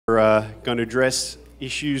going to address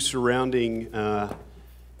issues surrounding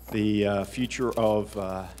the future of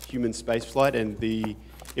human spaceflight and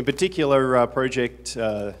in particular, project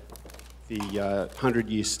the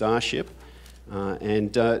 100-year Starship.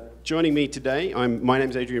 Joining me today, my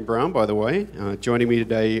name's Adrian Brown, by the way. Joining me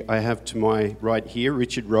today, I have to my right here,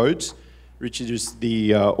 Richard Rhodes. Richard is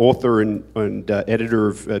the author and editor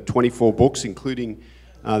of 24 books, including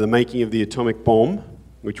The Making of the Atomic Bomb,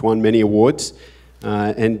 which won many awards.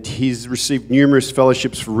 And he's received numerous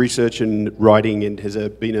fellowships for research and writing and has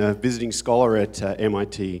been a visiting scholar at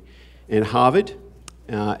MIT and Harvard.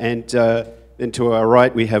 Then to our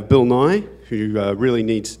right, we have Bill Nye, who really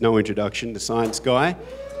needs no introduction, the science guy.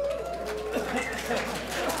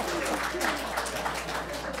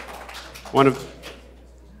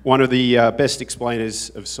 One of the best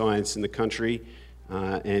explainers of science in the country,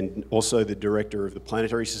 and also the director of the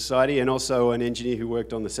Planetary Society, and also an engineer who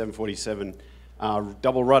worked on the 747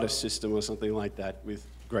 double rudder system or something like that with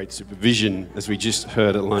great supervision, as we just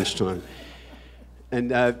heard at lunchtime. And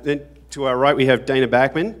then to our right, we have Dana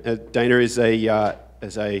Bachman. Dana is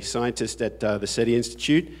a scientist at the SETI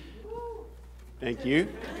Institute. Thank you.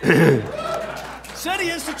 SETI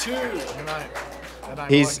Institute!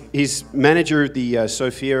 He's manager of the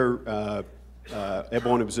Sophia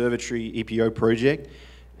Airborne Observatory EPO project,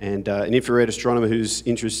 and an infrared astronomer whose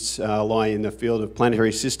interests lie in the field of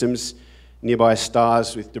planetary systems, nearby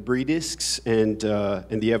stars with debris disks, and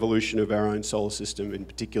the evolution of our own solar system, in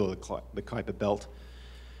particular the Kuiper Belt.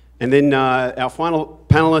 And then our final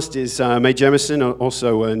panelist is Mae Jemison,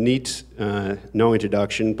 also needs no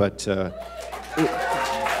introduction, but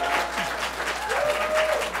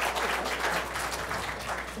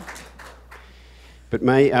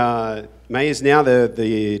Mae is now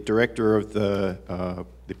the director of the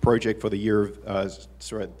project for the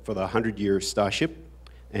for the 100-year Starship,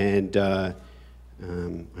 and I'm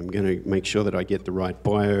going to make sure that I get the right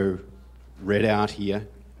bio read out here.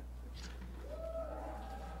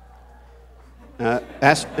 An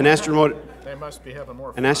astronaut. They must be having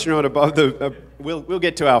more fun. An astronaut above the. We'll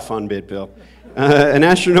get to our fun bit, Bill. An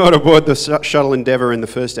astronaut aboard the shuttle Endeavour and the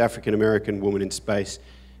first African American woman in space.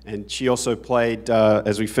 And she also played,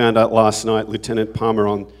 as we found out last night, Lieutenant Palmer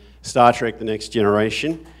on Star Trek: The Next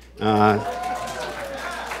Generation.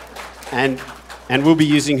 And we'll be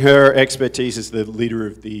using her expertise as the leader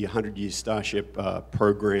of the 100-year Starship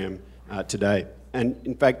program today. And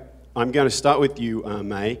in fact, I'm going to start with you,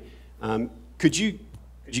 Mae. Could you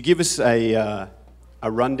give us a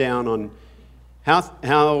rundown on how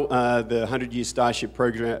the 100-year Starship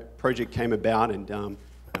project came about, and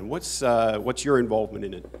what's your involvement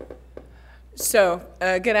in it? So,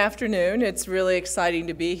 good afternoon. It's really exciting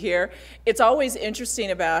to be here. It's always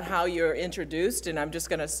interesting about how you're introduced, and I'm just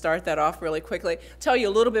going to start that off really quickly. Tell you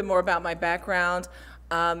a little bit more about my background,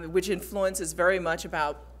 which influences very much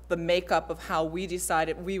about the makeup of how we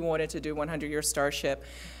decided we wanted to do 100-year Starship.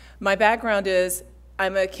 My background is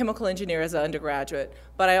I'm a chemical engineer as an undergraduate,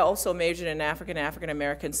 but I also majored in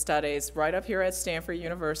African-American studies right up here at Stanford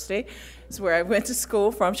University. It's where I went to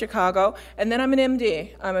school from Chicago. And then I'm an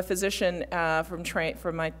MD. I'm a physician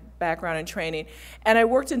from my background and training. And I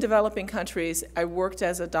worked in developing countries. I worked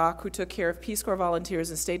as a doc who took care of Peace Corps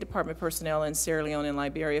volunteers and State Department personnel in Sierra Leone and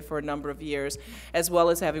Liberia for a number of years, as well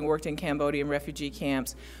as having worked in Cambodian refugee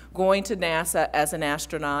camps. Going to NASA as an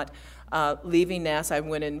astronaut. Leaving NASA, I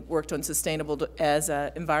went and worked on as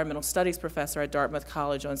an environmental studies professor at Dartmouth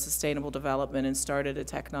College on sustainable development, and started a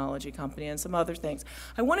technology company and some other things.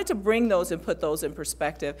 I wanted to bring those and put those in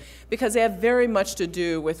perspective because they have very much to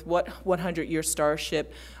do with what 100-year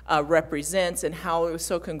Starship represents and how it was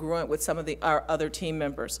so congruent with some of our other team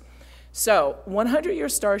members. So 100-year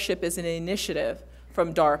Starship is an initiative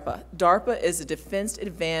from DARPA. DARPA is a Defense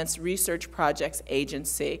Advanced Research Projects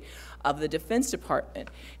Agency of the Defense Department.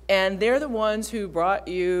 And they're the ones who brought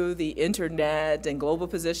you the internet and global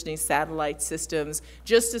positioning satellite systems,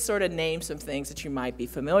 just to sort of name some things that you might be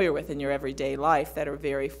familiar with in your everyday life that are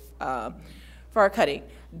very far-cutting.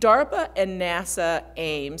 DARPA and NASA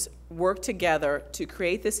Ames work together to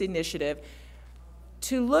create this initiative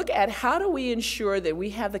to look at how do we ensure that we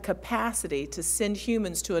have the capacity to send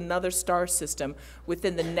humans to another star system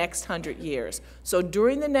within the next 100 years. So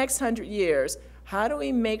during the next 100 years, how do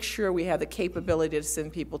we make sure we have the capability to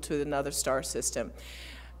send people to another star system?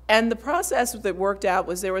 And the process that worked out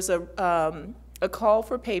was there was a call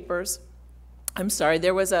for papers. I'm sorry,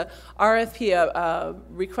 there was a RFP, a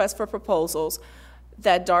request for proposals,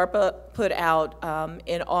 that DARPA put out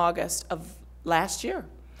in August of last year.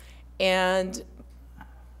 And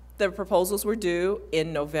the proposals were due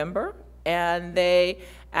in November, and they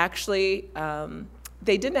actually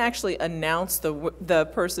they didn't actually announce the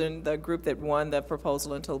group that won the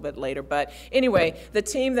proposal until a bit later. But anyway, the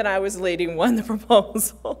team that I was leading won the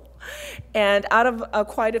proposal, and out of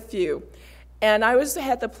quite a few. And I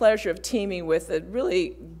had the pleasure of teaming with a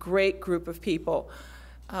really great group of people.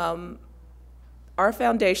 Our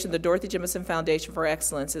foundation, the Dorothy Jemison Foundation for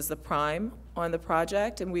Excellence, is the prime on the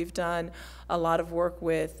project, and we've done a lot of work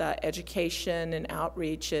with education and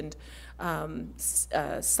outreach and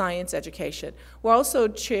science education. We're also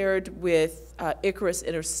chaired with Icarus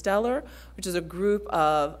Interstellar, which is a group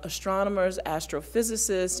of astronomers,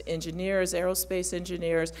 astrophysicists, engineers, aerospace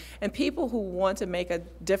engineers, and people who want to make a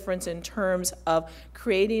difference in terms of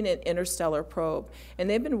creating an interstellar probe. And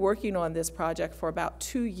they've been working on this project for about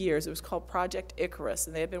 2 years. It was called Project Icarus,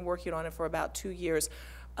 and they've been working on it for about 2 years,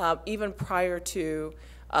 even prior to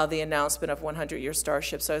the announcement of 100-year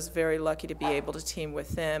Starship. So I was very lucky to be able to team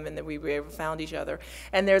with them, and that we found each other.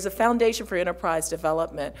 And there's a Foundation for Enterprise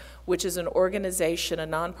Development, which is an organization, a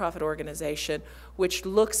nonprofit organization, which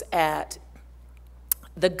looks at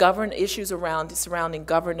the issues surrounding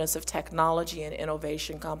governance of technology and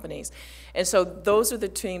innovation companies. And so those are the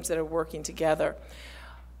teams that are working together.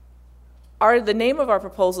 The name of our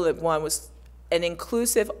proposal that won was An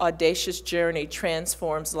Inclusive, Audacious Journey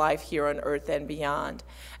Transforms Life Here on Earth and Beyond.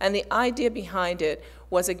 And the idea behind it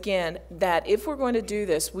was, again, that if we're going to do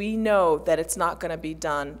this, we know that it's not going to be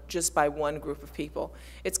done just by one group of people.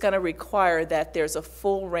 It's going to require that there's a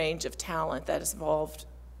full range of talent that is involved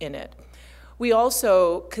in it. We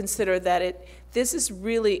also consider that this is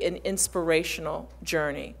really an inspirational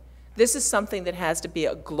journey. This is something that has to be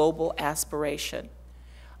a global aspiration.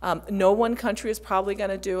 No one country is probably going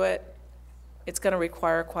to do it. It's going to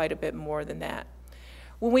require quite a bit more than that.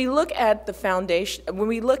 When we look at the foundation, when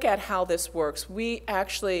we look at how this works, we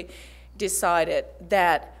actually decided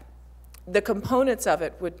that the components of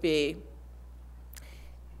it would be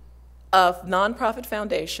a nonprofit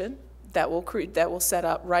foundation that will set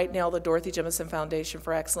up. Right now, the Dorothy Jemison Foundation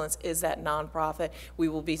for Excellence is that nonprofit. We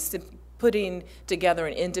will be putting together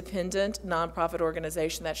an independent nonprofit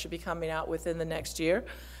organization that should be coming out within the next year.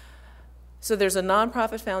 So there's a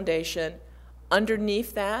nonprofit foundation.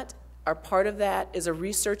 Underneath that, or part of that, is a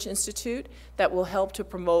research institute that will help to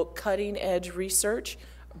promote cutting-edge research,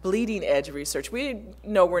 bleeding-edge research. We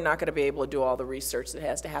know we're not going to be able to do all the research that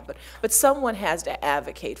has to happen, but someone has to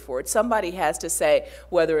advocate for it. Somebody has to say,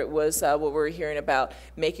 whether it was what we're hearing about,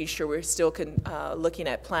 making sure we're still looking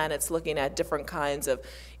at planets, looking at different kinds of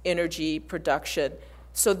energy production.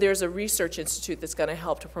 So there's a research institute that's going to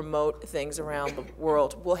help to promote things around the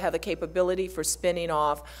world. We'll have the capability for spinning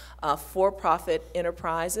off for-profit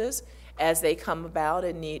enterprises as they come about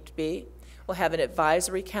and need to be. We'll have an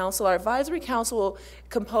advisory council. Our advisory council will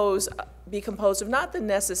be composed of not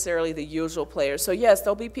necessarily the usual players. So yes,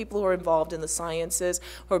 there'll be people who are involved in the sciences,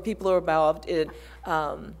 or people who are involved in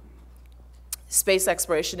space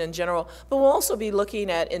exploration in general, but we'll also be looking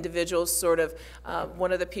at individuals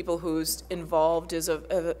one of the people who's involved is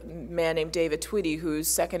a man named David Twitty, who's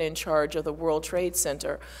second in charge of the World Trade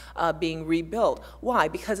Center being rebuilt. Why?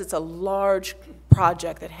 Because it's a large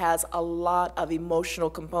project that has a lot of emotional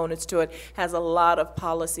components to it, has a lot of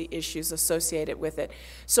policy issues associated with it.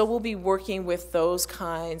 So we'll be working with those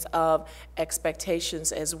kinds of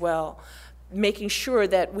expectations as well, making sure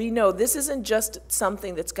that we know this isn't just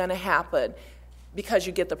something that's going to happen because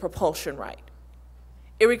you get the propulsion right.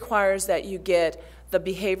 It requires that you get the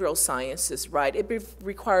behavioral sciences right. It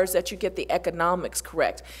requires that you get the economics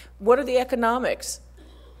correct. What are the economics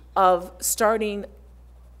of starting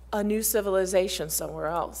a new civilization somewhere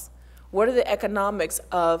else? What are the economics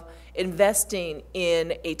of investing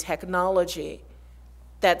in a technology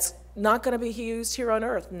that's not going to be used here on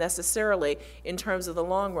Earth necessarily in terms of the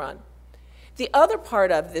long run? The other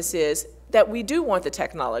part of this is that we do want the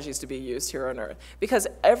technologies to be used here on Earth, because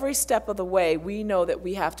every step of the way we know that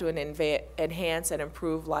we have to enhance and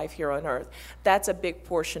improve life here on Earth. That's a big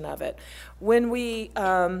portion of it. When we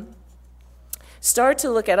start to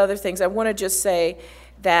look at other things, I want to just say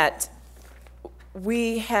that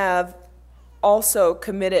we have also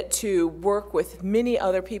committed to work with many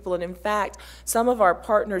other people, and in fact, some of our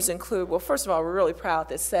partners include, well, first of all, we're really proud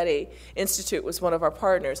that SETI Institute was one of our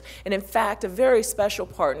partners, and in fact, a very special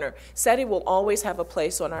partner. SETI will always have a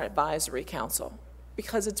place on our advisory council,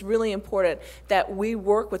 because it's really important that we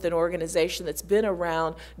work with an organization that's been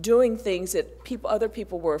around doing things that other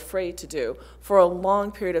people were afraid to do for a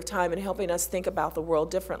long period of time and helping us think about the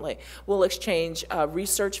world differently. We'll exchange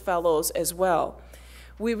research fellows as well.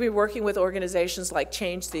 We've been working with organizations like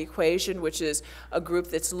Change the Equation, which is a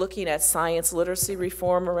group that's looking at science literacy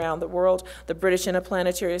reform around the world, the British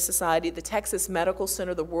Interplanetary Society, the Texas Medical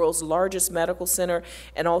Center, the world's largest medical center,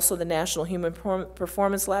 and also the National Human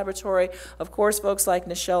Performance Laboratory. Of course, folks like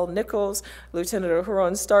Nichelle Nichols, Lieutenant Uhura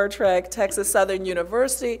on Star Trek, Texas Southern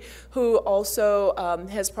University, who also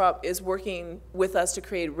is working with us to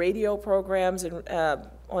create radio programs and,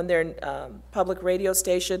 on their public radio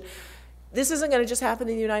station. This isn't going to just happen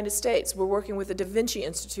in the United States. We're working with the Da Vinci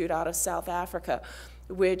Institute out of South Africa,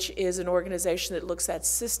 which is an organization that looks at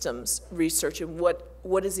systems research and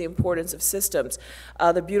what is the importance of systems.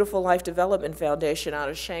 The Beautiful Life Development Foundation out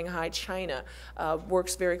of Shanghai, China,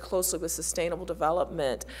 works very closely with sustainable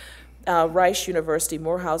development. Rice University,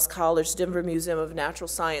 Morehouse College, Denver Museum of Natural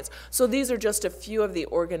Science. So these are just a few of the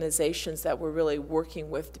organizations that we're really working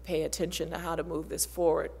with to pay attention to how to move this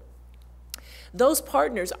forward. Those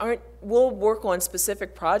partners will work on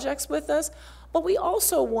specific projects with us, but we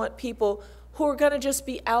also want people who are going to just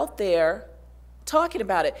be out there talking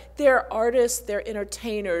about it. They're artists, they're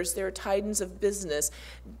entertainers, they're titans of business.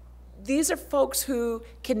 These are folks who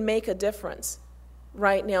can make a difference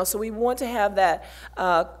right now. So we want to have that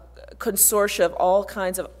consortia of all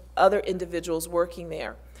kinds of other individuals working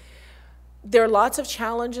there. There are lots of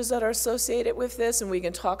challenges that are associated with this, and we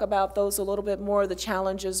can talk about those a little bit more. The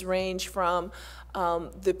challenges range from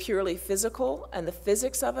the purely physical and the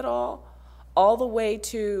physics of it all the way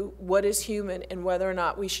to what is human and whether or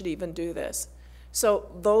not we should even do this. So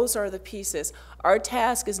those are the pieces. Our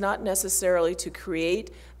task is not necessarily to create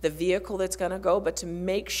the vehicle that's going to go, but to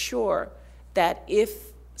make sure that if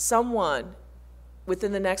someone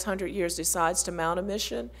within the next 100 years decides to mount a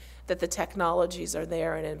mission, that the technologies are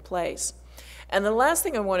there and in place. And the last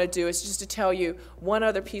thing I want to do is just to tell you one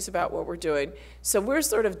other piece about what we're doing. So we're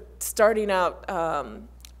sort of starting out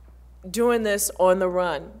doing this on the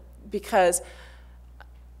run because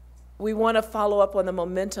we want to follow up on the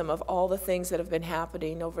momentum of all the things that have been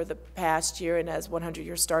happening over the past year and as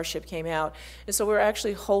 100-Year Starship came out. And so we're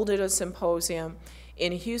actually holding a symposium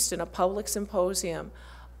in Houston, a public symposium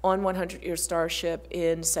on 100-Year Starship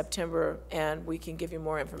in September, and we can give you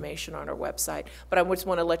more information on our website. But I just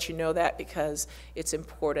want to let you know that because it's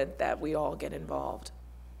important that we all get involved.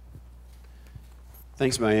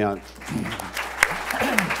 Thanks, May. I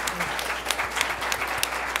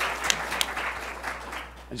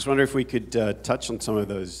just wonder if we could touch on some of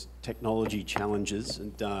those technology challenges.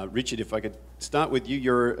 And Richard, if I could start with you.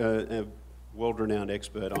 You're a world-renowned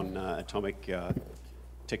expert on atomic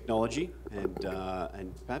technology, and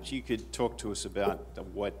perhaps you could talk to us about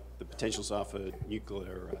what the potentials are for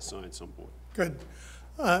nuclear science on board. Good.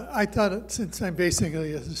 I thought, since I'm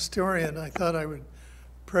basically a historian, I thought I would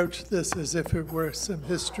approach this as if it were some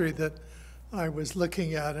history that I was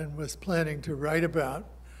looking at and was planning to write about.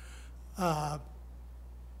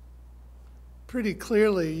 Pretty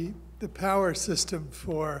clearly, the power system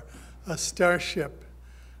for a Starship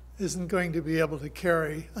isn't going to be able to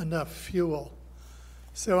carry enough fuel.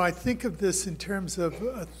 So I think of this in terms of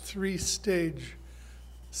a three-stage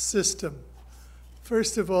system.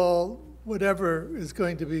 First of all, whatever is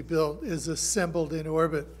going to be built is assembled in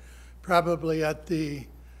orbit, probably at the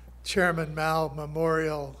Chairman Mao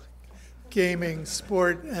Memorial Gaming,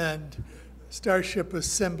 Sport, and Starship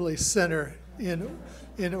Assembly Center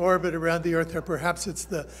in orbit around the Earth, or perhaps it's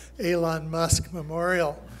the Elon Musk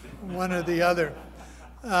Memorial, one or the other.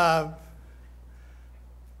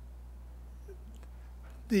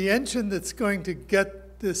 The engine that's going to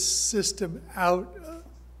get this system out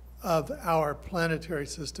of our planetary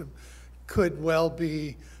system could well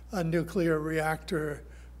be a nuclear reactor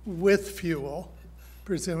with fuel,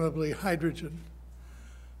 presumably hydrogen.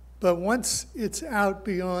 But once it's out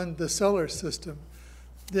beyond the solar system,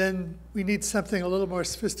 then we need something a little more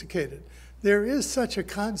sophisticated. There is such a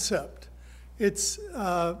concept. It's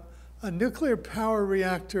a nuclear power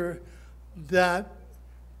reactor that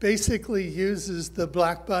basically uses the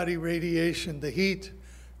black body radiation, the heat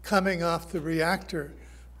coming off the reactor,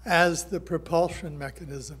 as the propulsion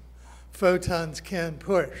mechanism. Photons can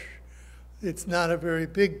push. It's not a very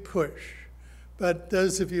big push. But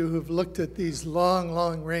those of you who've looked at these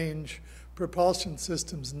long range propulsion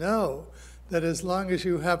systems know that as long as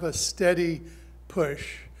you have a steady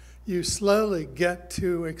push, you slowly get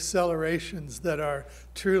to accelerations that are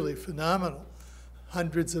truly phenomenal,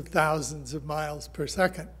 hundreds of thousands of miles per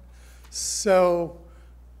second. So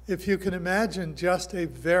if you can imagine just a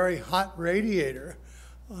very hot radiator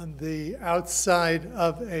on the outside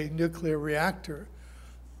of a nuclear reactor,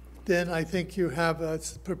 then I think you have a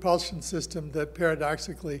propulsion system that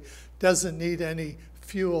paradoxically doesn't need any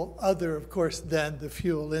fuel other, of course, than the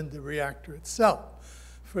fuel in the reactor itself.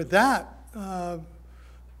 For that,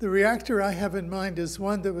 the reactor I have in mind is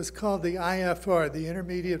one that was called the IFR, the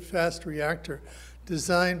Intermediate Fast Reactor,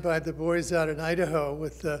 designed by the boys out in Idaho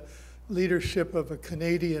with the leadership of a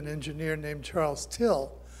Canadian engineer named Charles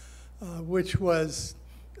Till, which was,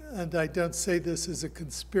 and I don't say this as a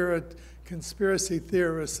conspiracy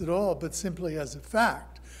theorist at all, but simply as a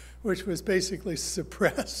fact, which was basically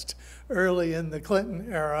suppressed early in the Clinton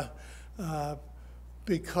era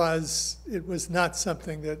because it was not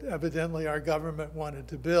something that evidently our government wanted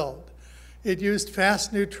to build. It used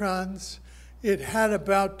fast neutrons. It had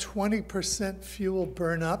about 20% fuel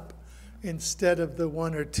burn up instead of the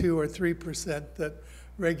 1 or 2 or 3% that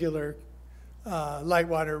regular light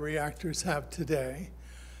water reactors have today.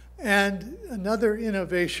 And another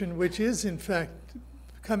innovation, which is in fact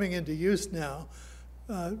coming into use now,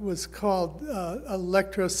 was called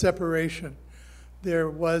electroseparation. There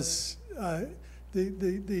was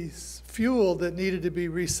the fuel that needed to be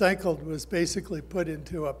recycled was basically put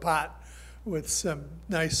into a pot with some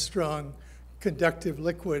nice strong conductive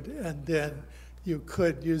liquid, and then you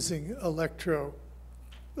could, using electric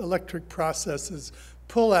processes,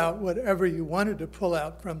 pull out whatever you wanted to pull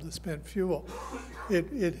out from the spent fuel.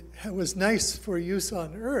 It was nice for use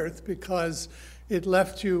on Earth because it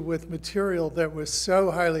left you with material that was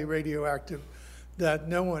so highly radioactive that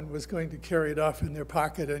no one was going to carry it off in their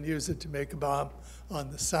pocket and use it to make a bomb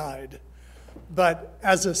on the side. But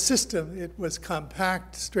as a system, it was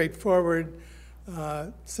compact, straightforward,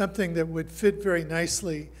 something that would fit very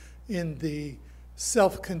nicely in the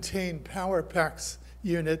self-contained power packs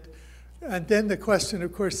unit. And then the question,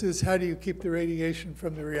 of course, is how do you keep the radiation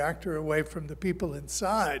from the reactor away from the people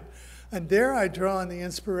inside? And there I draw on the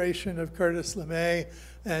inspiration of Curtis LeMay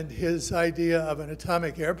and his idea of an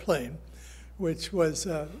atomic airplane, which was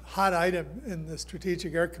a hot item in the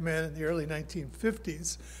Strategic Air Command in the early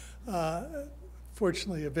 1950s,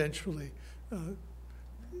 fortunately eventually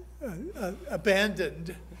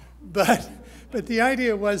abandoned. But the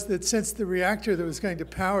idea was that since the reactor that was going to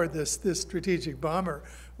power this strategic bomber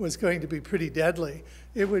was going to be pretty deadly,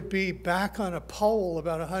 it would be back on a pole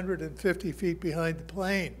about 150 feet behind the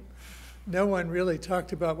plane. No one really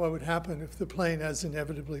talked about what would happen if the plane, as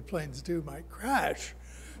inevitably planes do, might crash.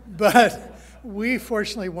 But we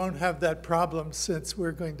fortunately won't have that problem since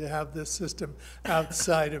we're going to have this system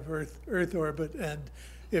outside of Earth orbit, and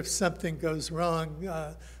if something goes wrong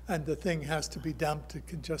and the thing has to be dumped, it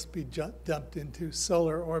can just be dumped into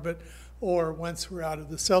solar orbit, or once we're out of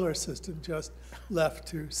the solar system, just left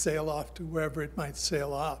to sail off to wherever it might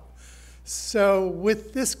sail off. So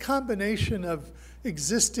with this combination of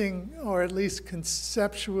existing, or at least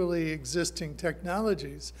conceptually existing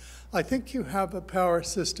technologies, I think you have a power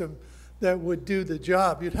system that would do the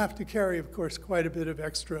job. You'd have to carry, of course, quite a bit of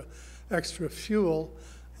extra fuel.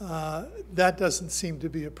 That doesn't seem to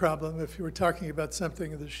be a problem if you were talking about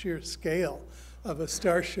something of the sheer scale of a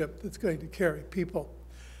Starship that's going to carry people.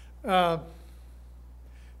 The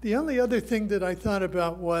only other thing that I thought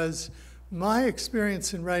about was my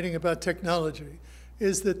experience in writing about technology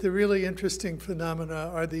is that the really interesting phenomena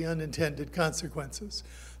are the unintended consequences.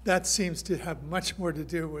 That seems to have much more to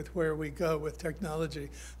do with where we go with technology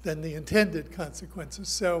than the intended consequences.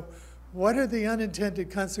 So what are the unintended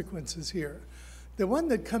consequences here? The one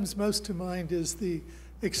that comes most to mind is the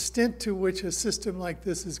extent to which a system like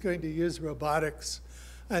this is going to use robotics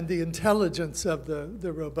and the intelligence of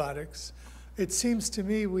the robotics. It seems to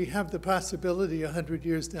me we have the possibility 100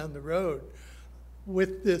 years down the road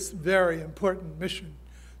with this very important mission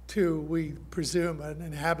to, we presume, an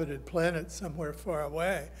inhabited planet somewhere far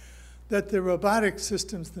away, that the robotic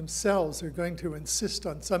systems themselves are going to insist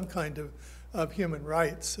on some kind of human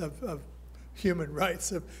rights, of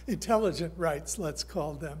intelligent rights, let's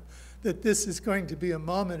call them, that this is going to be a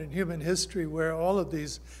moment in human history where all of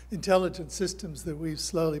these intelligent systems that we've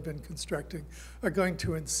slowly been constructing are going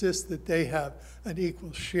to insist that they have an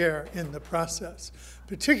equal share in the process,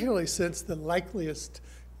 particularly since the likeliest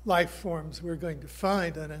life forms we're going to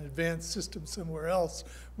find on an advanced system somewhere else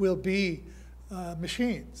will be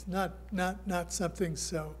machines, not something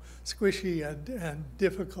so squishy and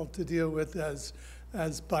difficult to deal with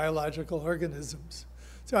as biological organisms.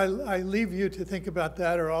 So I leave you to think about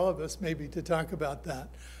that, or all of us maybe to talk about that.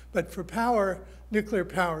 But for power, nuclear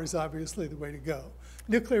power is obviously the way to go.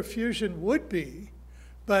 Nuclear fusion would be,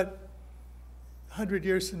 but 100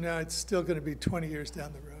 years from now, it's still going to be 20 years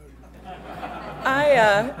down the road.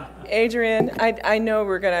 Adrian, I know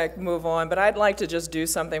we're going to move on, but I'd like to just do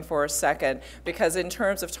something for a second, because in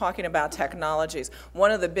terms of talking about technologies, one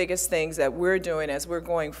of the biggest things that we're doing as we're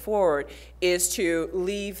going forward is to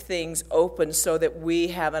leave things open so that we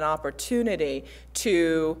have an opportunity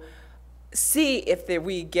to see if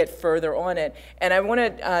we get further on it. And I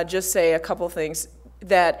want to just say a couple things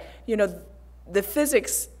that, you know, the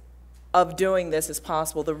physics of doing this is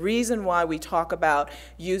possible. The reason why we talk about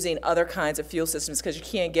using other kinds of fuel systems because you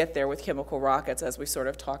can't get there with chemical rockets, as we sort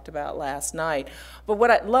of talked about last night. But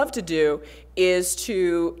what I'd love to do is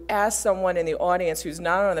to ask someone in the audience who's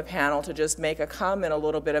not on the panel to just make a comment a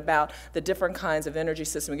little bit about the different kinds of energy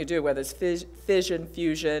systems we can do, whether it's fission,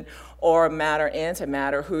 fusion, or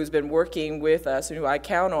matter-antimatter, who's been working with us and who I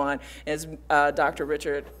count on is Dr.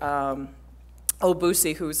 Richard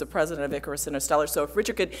Obusi, who's the president of Icarus Interstellar. So if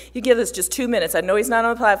Richard could, you give us just 2 minutes. I know he's not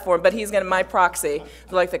on the platform, but he's going to my proxy,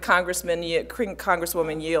 like the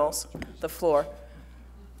Congresswoman yields the floor.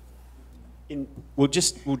 We'll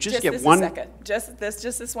just get this one. A second.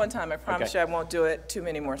 Just this one time. I promise you I won't do it too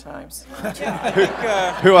many more times.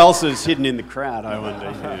 Who else is hidden in the crowd, I wonder?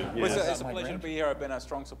 Yeah. Well, it's a pleasure to be here. I've been a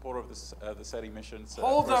strong supporter of the SETI mission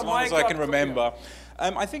for as long as I can remember.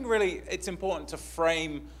 I think really it's important to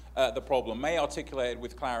frame the problem. May articulated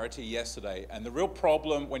with clarity yesterday, and the real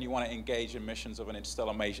problem when you want to engage in missions of an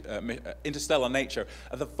interstellar nature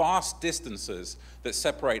are the vast distances that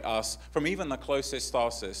separate us from even the closest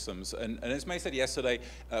star systems. And as May said yesterday,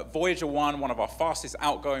 Voyager 1, one of our fastest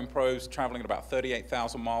outgoing probes, traveling at about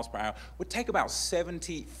 38,000 miles per hour, would take about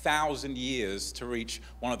 70,000 years to reach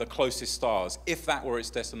one of the closest stars, if that were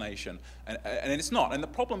its destination. And it's not. And the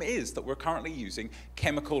problem is that we're currently using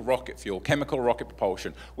chemical rocket fuel, chemical rocket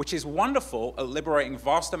propulsion, which is wonderful at liberating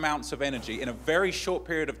vast amounts of energy in a very short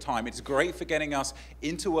period of time. It's great for getting us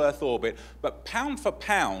into Earth orbit, but pound for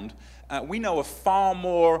pound, we know of far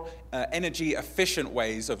more energy efficient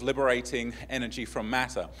ways of liberating energy from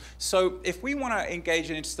matter. So if we want to engage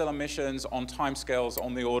in interstellar missions on timescales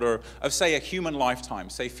on the order of, say, a human lifetime,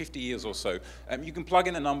 say 50 years or so, you can plug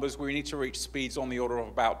in the numbers where we need to reach speeds on the order of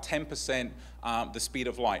about 10% the speed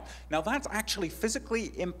of light. Now that's actually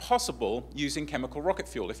physically impossible using chemical rocket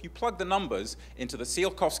fuel. If you plug the numbers into the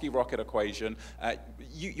Tsiolkovsky rocket equation,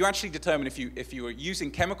 you actually determine if you were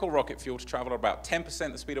using chemical rocket fuel to travel at about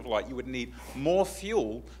 10% the speed of light, you would need more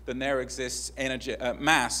fuel than there exists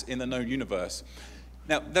mass in the known universe.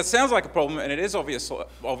 Now, that sounds like a problem, and it is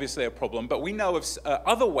obviously a problem, but we know of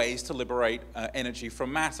other ways to liberate energy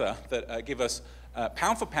from matter that give us,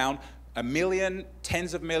 pound for pound, a million,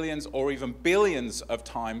 tens of millions, or even billions of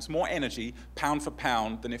times more energy, pound for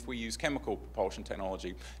pound, than if we use chemical propulsion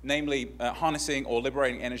technology, namely harnessing or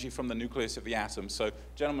liberating energy from the nucleus of the atom. So,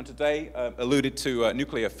 gentlemen today alluded to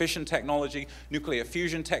nuclear fission technology, nuclear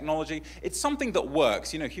fusion technology. It's something that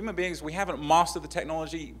works. You know, human beings, we haven't mastered the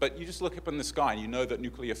technology, but you just look up in the sky and you know that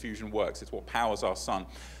nuclear fusion works. It's what powers our sun.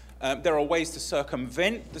 There are ways to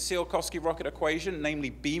circumvent the Tsiolkovsky rocket equation,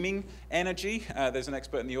 namely beaming energy. There's an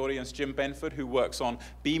expert in the audience, Jim Benford, who works on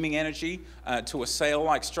beaming energy to a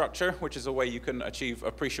sail-like structure, which is a way you can achieve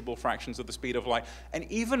appreciable fractions of the speed of light. And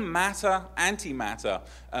even matter-antimatter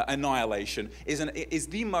annihilation is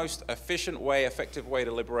the most efficient way, effective way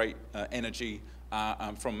to liberate energy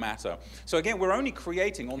from matter. So again, we're only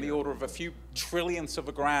creating on the order of a few trillionths of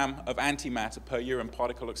a gram of antimatter per year in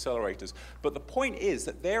particle accelerators. But the point is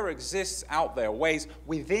that there exists out there ways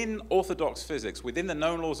within orthodox physics, within the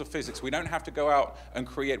known laws of physics. We don't have to go out and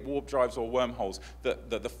create warp drives or wormholes.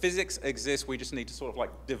 The physics exists. We just need to sort of like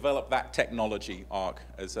develop that technology arc,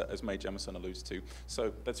 as Mae Jemison alludes to.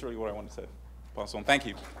 So that's really what I wanted to pass on. Thank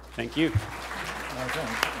you. Thank you.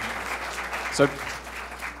 So,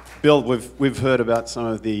 Bill, we've heard about some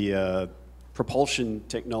of the propulsion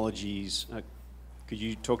technologies. Could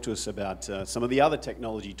you talk to us about some of the other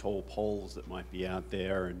technology tall poles that might be out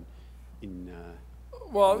there and in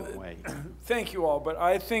Well, a way? thank you all, but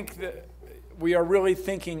I think that we are really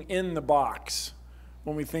thinking in the box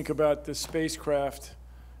when we think about the spacecraft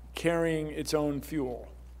carrying its own fuel.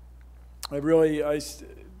 I grew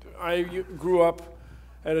up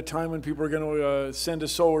at a time when people were going to send a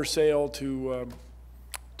solar sail to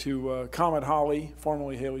Comet Halley,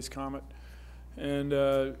 formerly Halley's Comet. And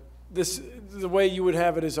the way you would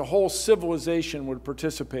have it is a whole civilization would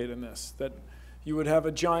participate in this, that you would have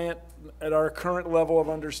a giant, at our current level of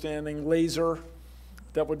understanding, laser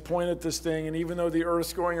that would point at this thing, and even though the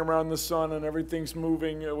Earth's going around the sun and everything's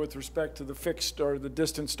moving with respect to the fixed or the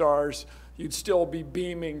distant stars, you'd still be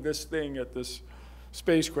beaming this thing at this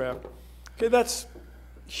spacecraft. Okay, that's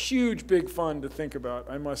huge, big fun to think about,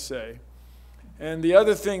 I must say. And the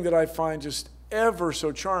other thing that I find just ever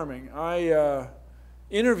so charming, I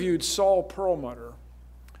interviewed Saul Perlmutter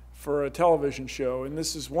for a television show, and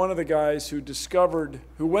this is one of the guys who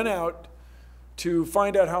went out to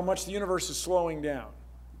find out how much the universe is slowing down.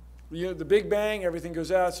 The Big Bang, everything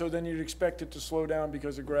goes out, so then you'd expect it to slow down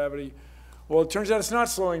because of gravity. Well, it turns out it's not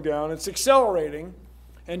slowing down, it's accelerating.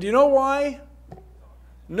 And do you know why?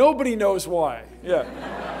 Nobody knows why. Yeah.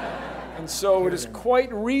 And so it is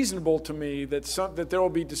quite reasonable to me that there will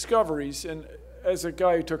be discoveries, and as a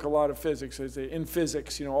guy who took a lot of physics, in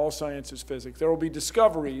physics, you know, all science is physics, there will be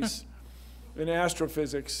discoveries in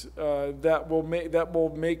astrophysics that will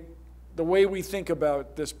make the way we think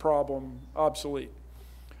about this problem obsolete.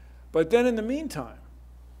 But then in the meantime,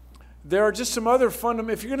 there are just some other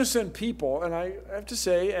fundamental, if you're going to send people, and I have to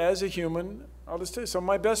say, as a human, I'll just tell you, some of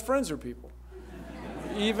my best friends are people.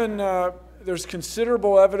 Even, there's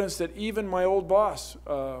considerable evidence that even my old boss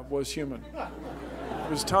was human. There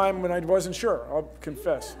was a time when I wasn't sure, I'll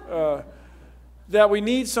confess, that we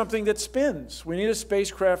need something that spins. We need a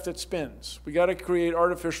spacecraft that spins. We got to create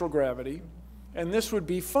artificial gravity, and this would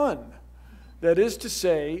be fun. That is to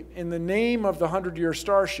say, in the name of the 100-year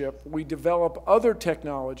Starship, we develop other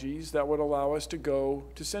technologies that would allow us to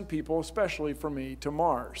send people, especially for me, to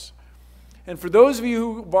Mars. And for those of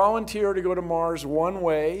you who volunteer to go to Mars one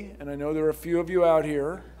way, and I know there are a few of you out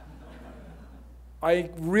here, I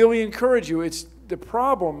really encourage you. It's the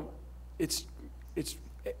problem. I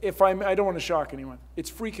don't want to shock anyone.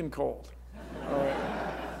 It's freaking cold. All right.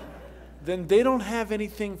 Then they don't have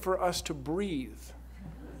anything for us to breathe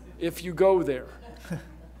if you go there.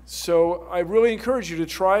 So I really encourage you to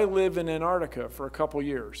try live in Antarctica for a couple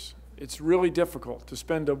years. It's really difficult to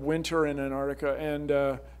spend a winter in Antarctica,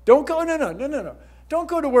 and don't go, no. Don't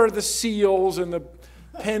go to where the seals and the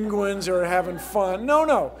penguins are having fun.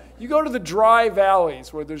 No. You go to the dry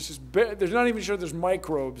valleys where there's not even sure there's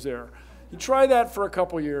microbes there. You try that for a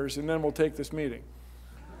couple years, and then we'll take this meeting.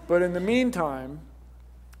 But in the meantime,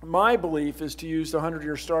 my belief is to use the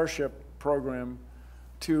 100-year Starship program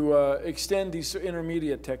to extend these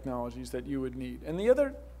intermediate technologies that you would need. And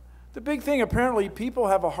the big thing, apparently, people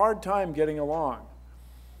have a hard time getting along.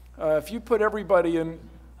 If we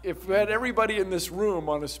had everybody in this room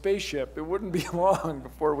on a spaceship, it wouldn't be long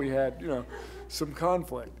before we had, some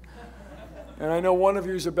conflict. And I know one of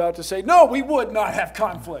you is about to say, no, we would not have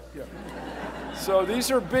conflict. Yeah. So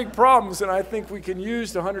these are big problems, and I think we can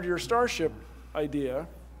use the 100-year Starship idea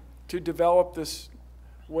to develop this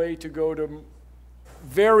way to go to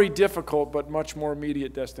very difficult but much more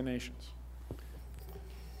immediate destinations.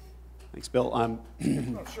 Thanks, Bill. Oh,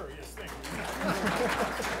 sure, yes, thank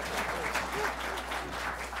you.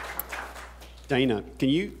 Dana,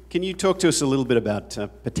 can you talk to us a little bit about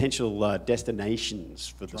potential destinations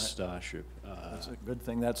for the Starship? That's a good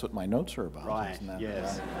thing. That's what my notes are about. Right. Isn't that?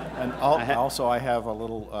 Yes. And also, I have a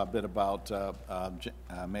little bit about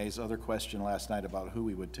May's other question last night about who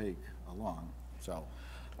we would take along. So.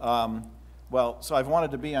 So I've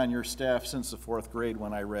wanted to be on your staff since the 4th grade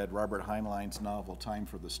when I read Robert Heinlein's novel Time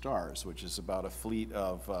for the Stars, which is about a fleet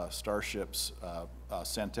of starships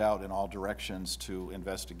sent out in all directions to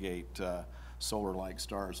investigate solar-like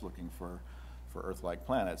stars looking for Earth-like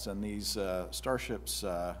planets. And these starships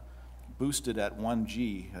boosted at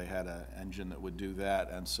 1G. They had an engine that would do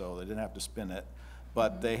that, and so they didn't have to spin it.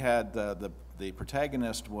 But they had the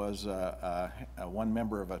protagonist was one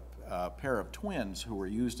member of a pair of twins who were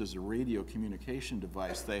used as a radio communication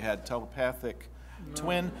device. They had telepathic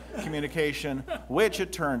twin communication, which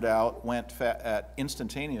it turned out went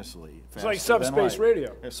instantaneously. It's like subspace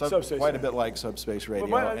radio. Quite a bit like subspace radio.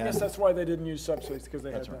 Well, I guess that's why they didn't use subspace, because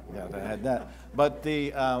they had that. Yeah, they had that. But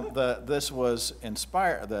this was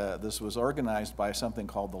inspired. This was organized by something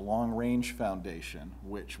called the Long Range Foundation,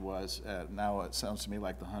 which was now it sounds to me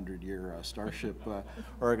like the 100-year Starship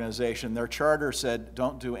organization. Their charter said,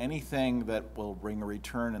 "Don't do anything that will bring a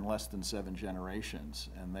return in less than 7 generations,"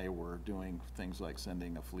 and they were doing things like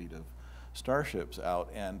sending a fleet of starships out.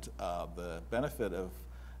 And the benefit of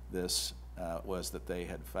this was that they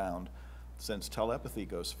had found, since telepathy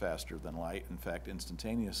goes faster than light, in fact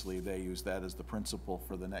instantaneously, they used that as the principle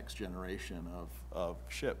for the next generation of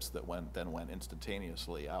ships that then went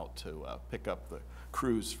instantaneously out to pick up the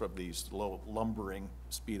crews from these low lumbering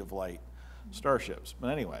speed of light starships. But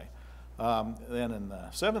anyway, then in the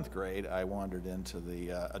 7th grade, I wandered into the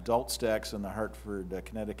adult stacks in the Hartford,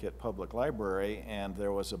 Connecticut Public Library, and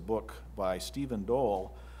there was a book by Stephen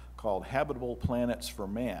Dole called Habitable Planets for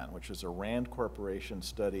Man, which is a Rand Corporation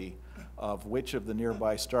study of which of the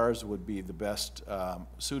nearby stars would be the best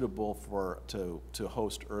suitable to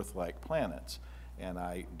host Earth-like planets. And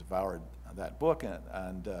I devoured that book,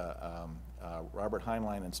 and Robert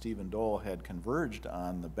Heinlein and Stephen Dole had converged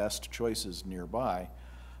on the best choices nearby.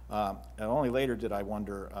 And only later did I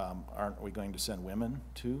wonder, aren't we going to send women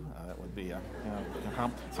too? That would be,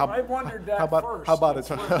 I wondered that first. How about it?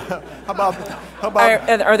 How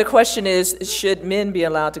about? Or the question is, should men be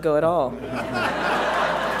allowed to go at all?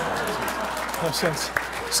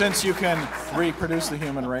 Since you can reproduce the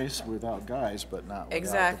human race without guys, but not without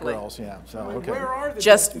Exactly. the girls, yeah. So okay. Where are the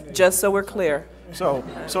Just destinations? so we're clear. So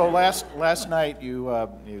last night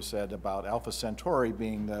you said about Alpha Centauri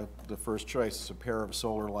being the first choice. It's a pair of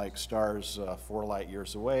solar-like stars 4 light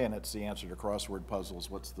years away, and it's the answer to crossword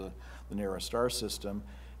puzzles. What's the nearest star system?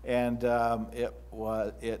 And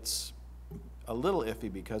it's a little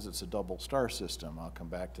iffy because it's a double star system. I'll come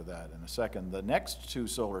back to that in a second. The next 2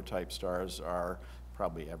 solar-type stars are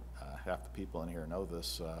probably half the people in here know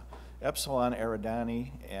this: Epsilon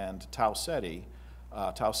Eridani and Tau Ceti.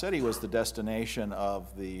 Tau Ceti was the destination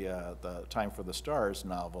of the Time for the Stars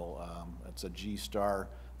novel. It's a G star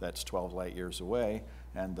that's 12 light years away,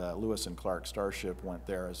 and Lewis and Clark Starship went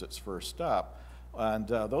there as its first stop. And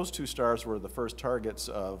those 2 stars were the first targets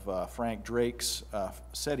of Frank Drake's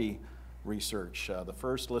SETI research, the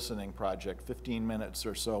first listening project, 15 minutes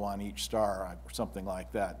or so on each star, something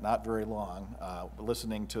like that, not very long,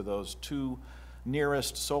 listening to those 2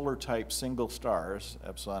 nearest solar-type single stars,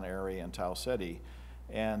 Epsilon Eridani and Tau Ceti.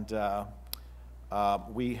 And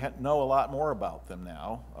we know a lot more about them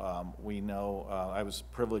now. We know, I was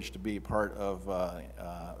privileged to be part of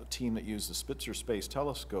a team that used the Spitzer Space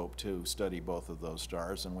Telescope to study both of those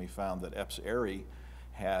stars, and we found that EPS Eridani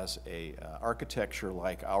has a architecture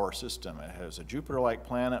like our system. It has a Jupiter-like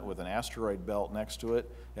planet with an asteroid belt next to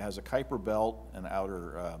it. It has a Kuiper belt, an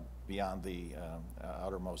outer, beyond the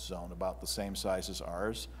outermost zone, about the same size as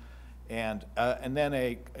ours. And then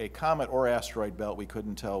a comet or asteroid belt, we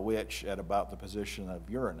couldn't tell which, at about the position of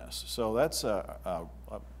Uranus. So that's a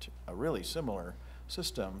really similar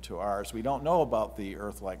system to ours. We don't know about the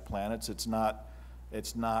Earth-like planets. It's not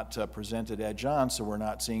presented edge-on, so we're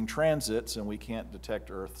not seeing transits, and we can't detect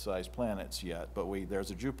Earth-sized planets yet, but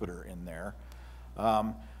there's a Jupiter in there.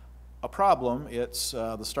 A problem,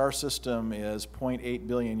 the star system is 0.8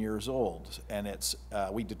 billion years old, and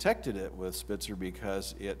we detected it with Spitzer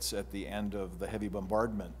because it's at the end of the heavy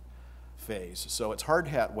bombardment phase. So it's hard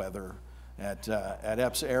hat weather at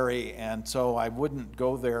EPS Eridani, and so I wouldn't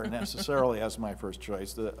go there necessarily as my first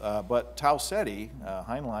choice. But Tau Ceti,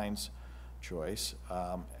 Heinlein's choice,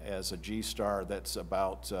 as a G star that's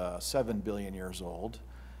about 7 billion years old.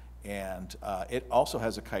 And it also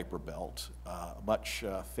has a Kuiper belt, much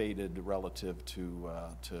faded relative to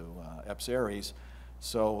EPS Eridani's.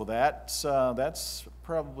 So that's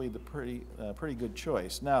probably the pretty good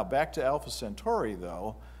choice. Now back to Alpha Centauri,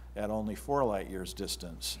 though, at only 4 light years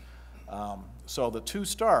distance. So the 2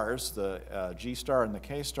 stars, the G star and the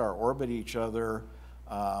K star, orbit each other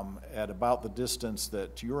at about the distance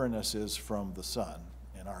that Uranus is from the Sun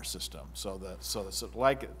in our system. So it's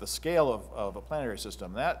like the scale of a planetary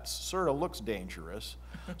system. That sort of looks dangerous.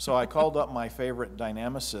 So I called up my favorite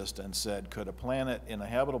dynamicist and said, could a planet in a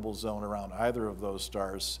habitable zone around either of those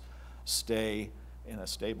stars stay in a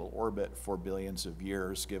stable orbit for billions of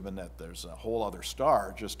years, given that there's a whole other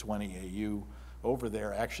star, just 20 AU, over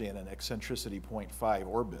there, actually in an eccentricity 0.5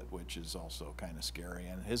 orbit, which is also kind of scary.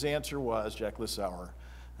 And his answer was, Jack Lissauer,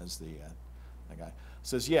 as the guy,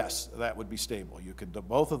 says, yes, that would be stable. You could,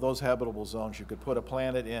 both of those habitable zones, you could put a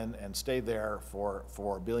planet in and stay there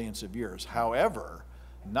for billions of years. However,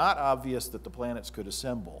 not obvious that the planets could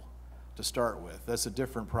assemble to start with. That's a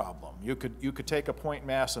different problem. You could take a point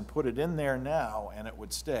mass and put it in there now and it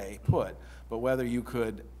would stay put. But whether you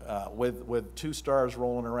could, with 2 stars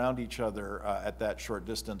rolling around each other at that short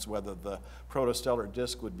distance, whether the protostellar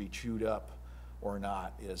disk would be chewed up or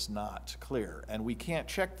not is not clear. And we can't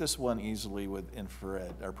check this one easily with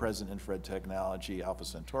infrared, our present infrared technology, Alpha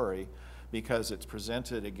Centauri, because it's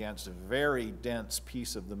presented against a very dense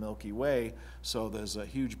piece of the Milky Way, so there's a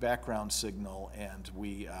huge background signal, and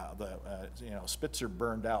Spitzer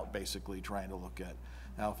burned out basically trying to look at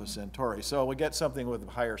Alpha Centauri. So we get something with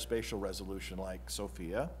higher spatial resolution like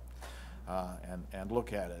SOFIA, and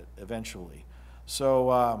look at it eventually.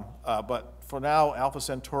 So, but for now, Alpha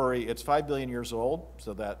Centauri, it's 5 billion years old,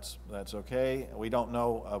 so that's okay. We don't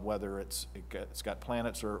know whether it's got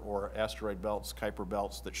planets or asteroid belts, Kuiper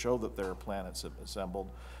belts that show that there are planets assembled.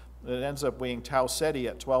 It ends up being Tau Ceti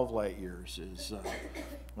at 12 light years is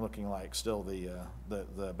looking like still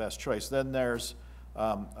the best choice. Then there's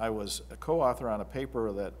I was a co-author on a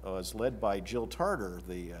paper that was led by Jill Tarter,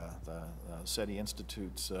 the SETI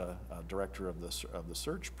Institute's director of the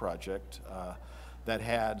search project, that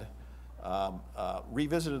had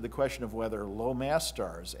revisited the question of whether low mass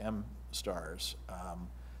stars, M stars,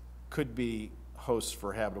 could be hosts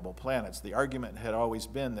for habitable planets. The argument had always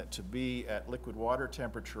been that to be at liquid water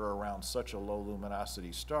temperature around such a low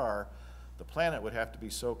luminosity star, the planet would have to be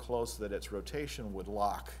so close that its rotation would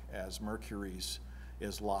lock as Mercury's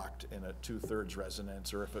is locked in a 2/3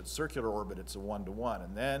 resonance, or if it's circular orbit, it's a 1-to-1.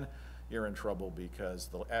 And then you're in trouble because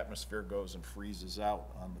the atmosphere goes and freezes out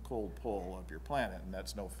on the cold pole of your planet, and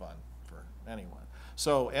that's no fun for anyone.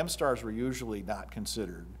 So M-stars were usually not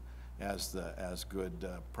considered as good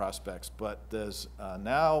prospects, but there's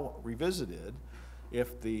now revisited.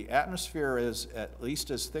 If the atmosphere is at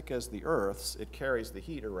least as thick as the Earth's, it carries the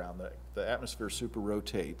heat around. The atmosphere super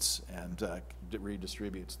rotates and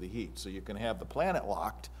redistributes the heat. So you can have the planet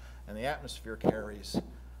locked, and the atmosphere carries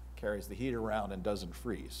the heat around and doesn't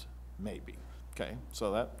freeze, maybe. Okay,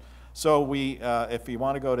 so we if you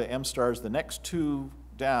want to go to M-stars, the next two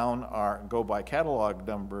down go by catalog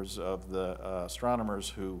numbers of the astronomers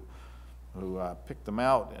who picked them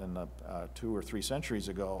out in 2 or 3 centuries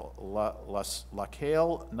ago: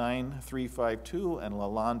 Lacaille 9352 and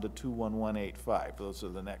Lalande 21185. Those are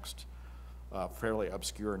the next fairly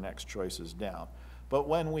obscure next choices down. But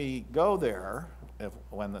when we go there,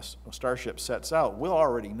 when the Starship sets out, we'll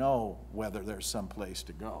already know whether there's some place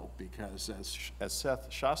to go, because as Seth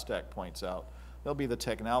Shostak points out, there'll be the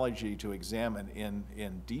technology to examine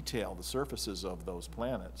in detail the surfaces of those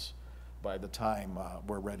planets by the time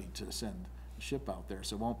we're ready to send the ship out there.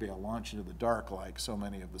 So it won't be a launch into the dark like so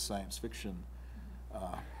many of the science fiction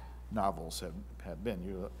novels have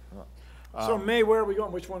been. So May, where are we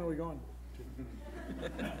going? Which one are we going?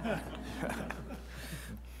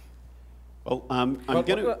 Well, I'm going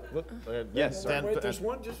to... Yes, there's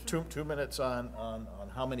one just... 2 minutes on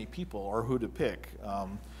how many people or who to pick.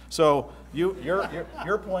 So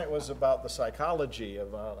your point was about the psychology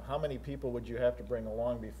of how many people would you have to bring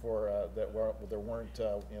along before there weren't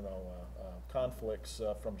conflicts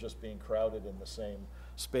from just being crowded in the same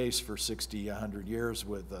space for 60, 100 years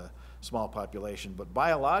with a small population. But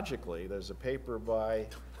biologically, there's a paper by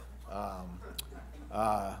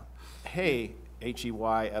Hey,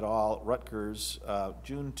 H-E-Y et al., Rutgers,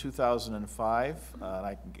 June 2005, and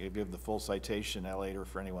I can give the full citation later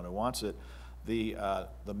for anyone who wants it. The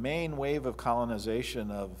main wave of colonization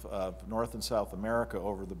of North and South America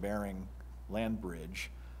over the Bering land bridge,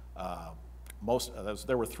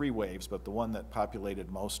 there were 3 waves, but the one that populated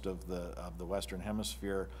most of the Western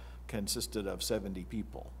Hemisphere consisted of 70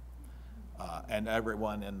 people. And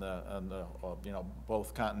everyone in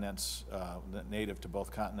both continents, native to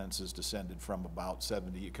both continents, is descended from about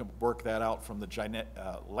 70. You can work that out from the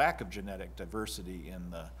lack of genetic diversity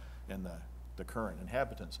in the current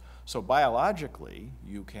inhabitants. So biologically,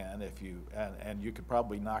 you can, and you could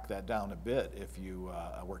probably knock that down a bit if you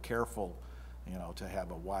were careful, to have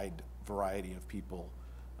a wide variety of people.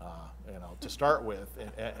 To start with,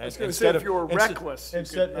 I was going to say, if you were reckless,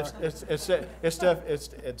 instead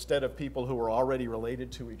of people who were already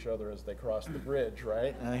related to each other as they crossed the bridge,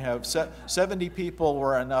 right? And they have 70 people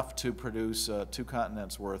were enough to produce 2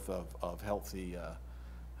 continents worth of healthy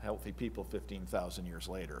people 15,000 years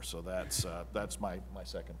later. So that's my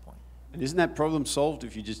second point. And isn't that problem solved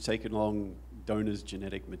if you just take along donors'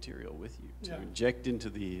 genetic material with you to inject into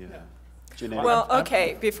the genetic? Well,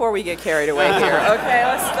 okay, before we get carried away here, okay,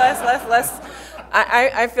 let's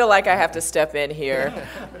I feel like I have to step in here.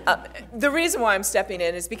 The reason why I'm stepping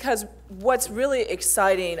in is because what's really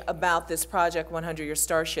exciting about this project 100-Year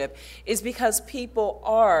Starship is because people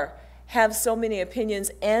have so many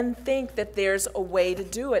opinions and think that there's a way to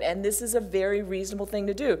do it, and this is a very reasonable thing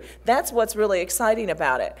to do. That's what's really exciting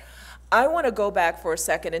about it. I want to go back for a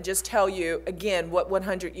second and just tell you again what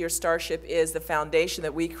 100-Year Starship is, the foundation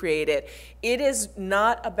that we created. It is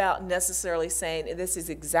not about necessarily saying this is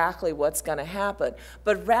exactly what's going to happen,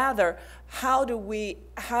 but rather how do we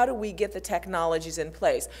get the technologies in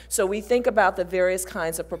place? So we think about the various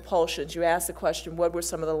kinds of propulsions. You asked the question, what were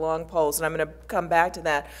some of the long poles? And I'm going to come back to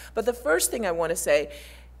that. But the first thing I want to say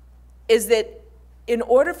is that in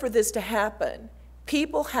order for this to happen,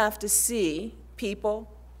 people have to see,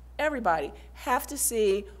 everybody have to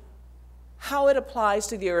see how it applies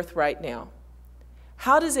to the Earth right now.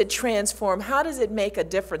 How does it transform? How does it make a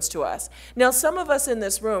difference to us? Now, some of us in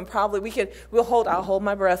this room probably I'll hold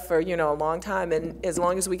my breath for a long time, and as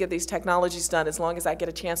long as we get these technologies done, as long as I get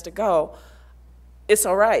a chance to go, it's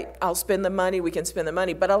all right. I'll spend the money. We can spend the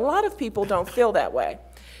money. But a lot of people don't feel that way.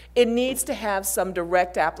 It needs to have some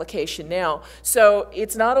direct application now. So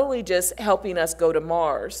it's not only just helping us go to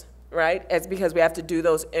Mars, right? It's because we have to do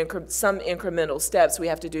some incremental steps. We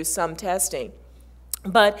have to do some testing.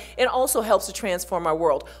 But it also helps to transform our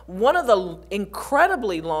world. One of the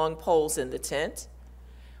incredibly long poles in the tent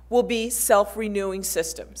will be self-renewing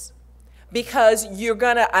systems. Because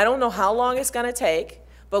I don't know how long it's gonna take,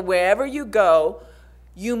 but wherever you go,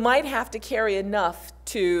 you might have to carry enough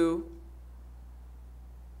to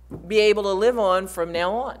be able to live on from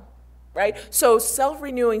now on. right? So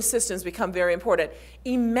self-renewing systems become very important.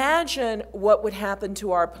 Imagine what would happen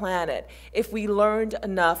to our planet if we learned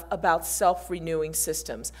enough about self-renewing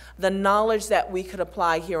systems, the knowledge that we could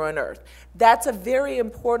apply here on Earth. That's a very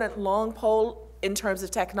important long pole in terms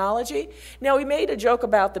of technology. Now, we made a joke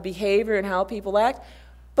about the behavior and how people act,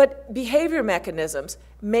 but behavior mechanisms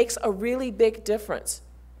makes a really big difference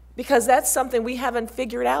because that's something we haven't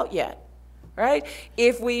figured out yet. Right?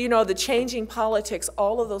 If we, you know, the changing politics,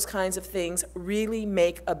 all of those kinds of things really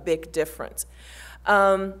make a big difference.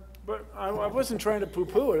 But I wasn't trying to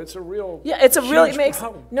poo-poo it. It's a real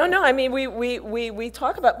problem. No, I mean, we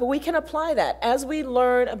talk about, but we can apply that as we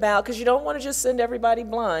learn about, because you don't want to just send everybody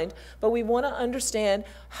blind, but we want to understand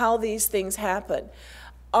how these things happen.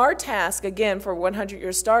 Our task, again, for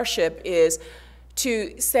 100-Year Starship is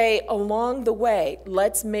to say along the way,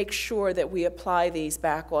 let's make sure that we apply these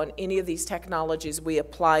back on any of these technologies, we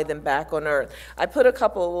apply them back on Earth. I put a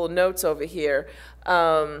couple of little notes over here.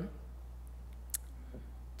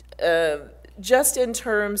 Just in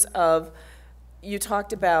terms of, you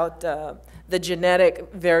talked about the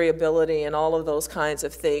genetic variability and all of those kinds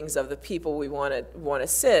of things of the people we want to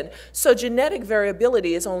send. So genetic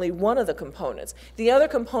variability is only one of the components. The other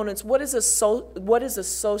components, what is the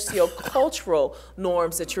socio-cultural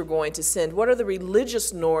norms that you're going to send? What are the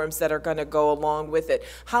religious norms that are going to go along with it?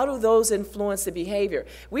 How do those influence the behavior?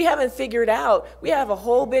 We haven't figured out, we have a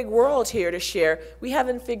whole big world here to share. We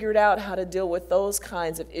haven't figured out how to deal with those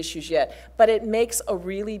kinds of issues yet. But it makes a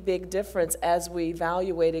really big difference as we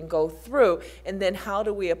evaluate and go through. And then how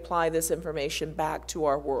do we apply this information back to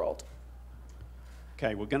our world?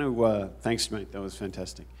 Okay, we're going to, thanks mate, that was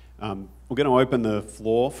fantastic. We're going to open the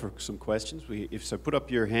floor for some questions. If so, put up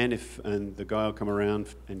your hand and the guy will come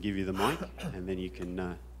around and give you the mic, and then you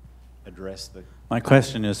can address the... My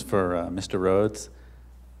question is for Mr. Rhodes.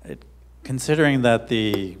 Considering that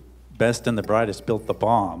the best and the brightest built the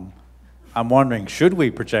bomb, I'm wondering, should we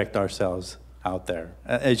project ourselves out there?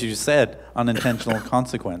 As you said, unintentional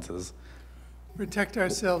consequences. Protect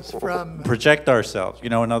ourselves from... Project ourselves, you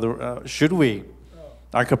know, should we?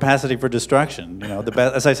 Our capacity for destruction, you know,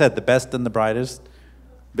 as I said, the best and the brightest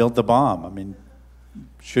built the bomb. I mean,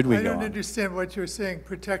 should we go on? I don't understand what you're saying.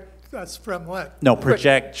 Protect us from what? No,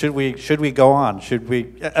 project, should we go on? Should we,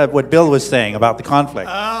 what Bill was saying about the conflict.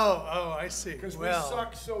 Oh, I see. Because we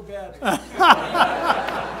suck so badly.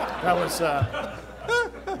 That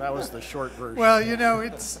was the short version. Well, you know,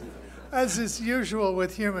 it's, as is usual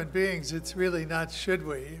with human beings, it's really not should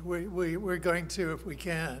we. We're going to if we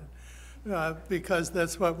can, because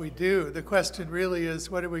that's what we do. The question really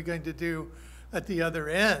is, what are we going to do at the other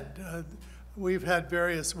end? We've had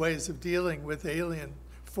various ways of dealing with alien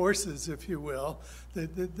forces, if you will.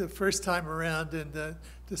 The first time around in the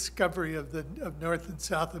discovery of North and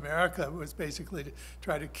South America was basically to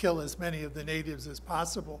try to kill as many of the natives as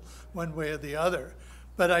possible, one way or the other.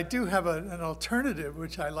 But I do have an alternative,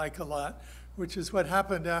 which I like a lot, which is what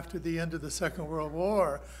happened after the end of the Second World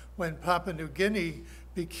War, when Papua New Guinea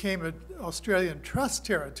became an Australian Trust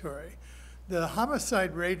territory. The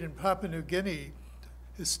homicide rate in Papua New Guinea,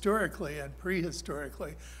 historically and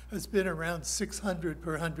prehistorically, has been around 600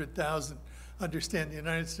 per 100,000. Understand the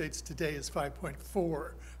United States today is 5.4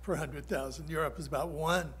 per 100,000. Europe is about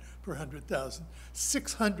 1 per 100,000.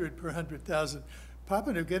 600 per 100,000.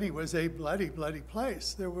 Papua New Guinea was a bloody, bloody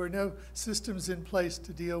place. There were no systems in place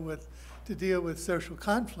to deal with social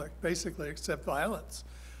conflict, basically, except violence.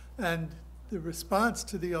 And the response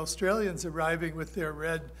to the Australians arriving with their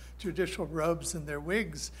red judicial robes and their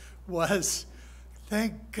wigs was,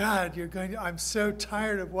 thank God you're going to, I'm so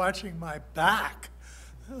tired of watching my back.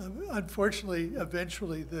 Unfortunately,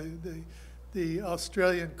 eventually, the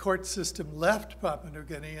Australian court system left Papua New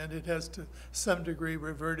Guinea, and it has to some degree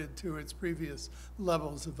reverted to its previous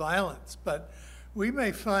levels of violence. But we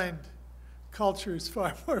may find cultures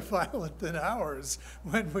far more violent than ours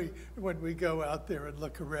when we go out there and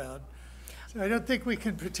look around. So I don't think we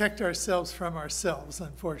can protect ourselves from ourselves,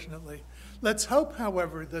 unfortunately. Let's hope,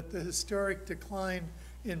 however, that the historic decline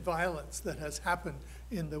in violence that has happened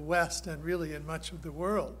in the West and really in much of the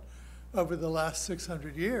world over the last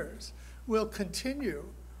 600 years will continue,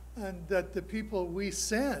 and that the people we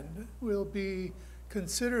send will be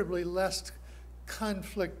considerably less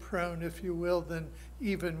conflict prone, if you will, than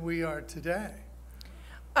even we are today.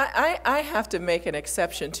 I have to make an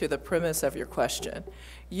exception to the premise of your question.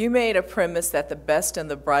 You made a premise that the best and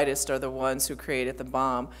the brightest are the ones who created the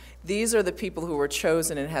bomb. These are the people who were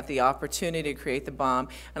chosen and had the opportunity to create the bomb.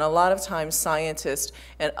 And a lot of times scientists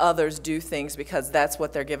and others do things because that's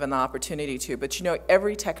what they're given the opportunity to. But you know,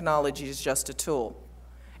 every technology is just a tool.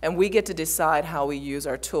 And we get to decide how we use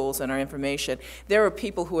our tools and our information. There are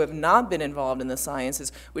people who have not been involved in the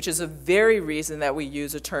sciences, which is a very reason that we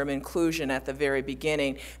use a term inclusion at the very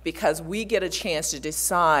beginning, because we get a chance to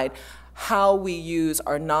decide how we use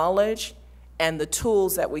our knowledge and the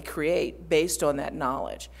tools that we create based on that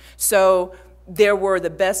knowledge. So there were the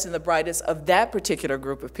best and the brightest of that particular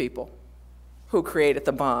group of people who created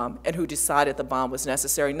the bomb and who decided the bomb was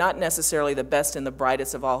necessary. Not necessarily the best and the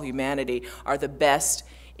brightest of all humanity are the best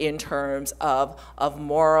in terms of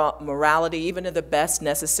morality, even the best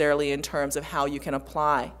necessarily in terms of how you can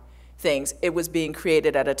apply things. It was being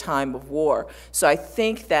created at a time of war. So I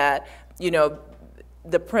think that, you know,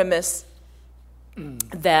 the premise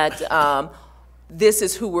that this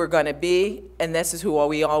is who we're going to be and this is who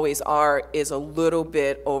we always are is a little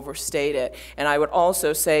bit overstated. And I would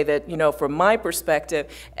also say that, you know, from my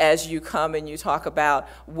perspective, as you come and you talk about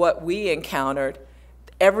what we encountered,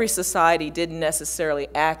 every society didn't necessarily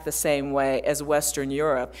act the same way as Western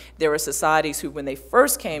Europe. There were societies who, when they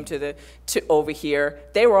first came to over here,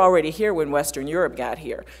 they were already here when Western Europe got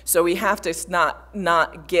here. So we have to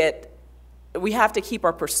we have to keep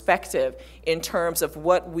our perspective in terms of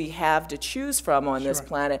what we have to choose from on this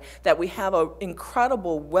planet, that we have an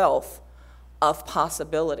incredible wealth of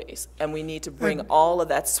possibilities, and we need to bring all of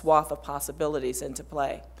that swath of possibilities into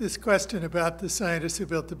play. This question about the scientists who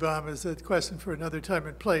built the bomb is a question for another time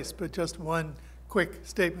and place, but just one quick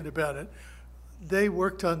statement about it. They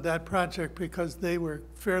worked on that project because they were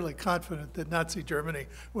fairly confident that Nazi Germany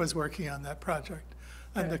was working on that project.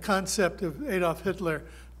 And the concept of Adolf Hitler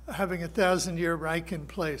having a 1,000-year Reich in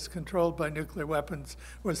place, controlled by nuclear weapons,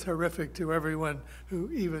 was horrific to everyone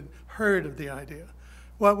who even heard of the idea.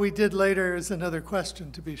 What we did later is another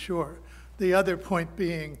question, to be sure. The other point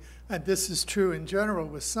being, and this is true in general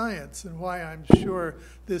with science, and why I'm sure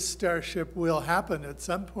this Starship will happen at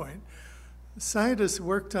some point, scientists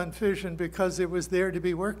worked on fission because it was there to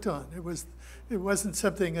be worked on. It wasn't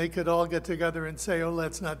something they could all get together and say, oh,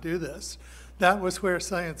 let's not do this. That was where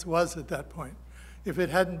science was at that point. If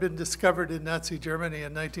it hadn't been discovered in Nazi Germany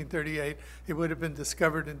in 1938, it would have been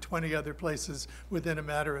discovered in 20 other places within a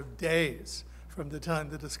matter of days from the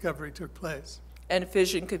time the discovery took place. And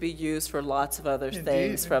fission could be used for lots of other Indeed,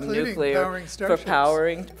 things, from nuclear,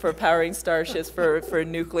 powering for powering starships, for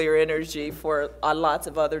nuclear energy, for lots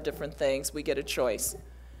of other different things. We get a choice.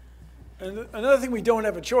 And another thing we don't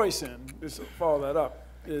have a choice in, just to follow that up,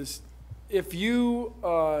 is if you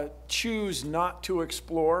choose not to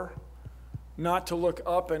explore, not to look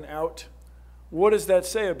up and out, what does that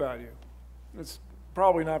say about you? It's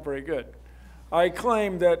probably not very good. I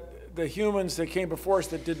claim that the humans that came before us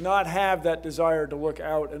that did not have that desire to look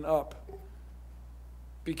out and up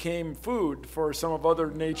became food for some of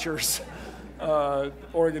other nature's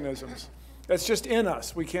organisms. That's just in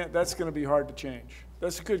us. We can't, that's going to be hard to change.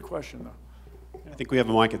 That's a good question, though. I think we have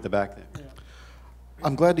a mic at the back there. Yeah.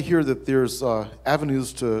 I'm glad to hear that there's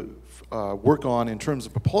avenues to work on in terms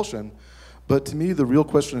of propulsion, but to me the real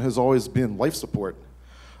question has always been life support.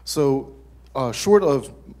 So short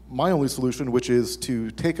of my only solution, which is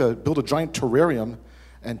to build a giant terrarium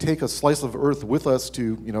and take a slice of Earth with us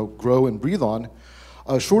to grow and breathe on,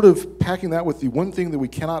 short of packing that with the one thing that we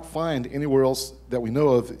cannot find anywhere else that we know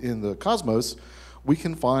of in the cosmos, we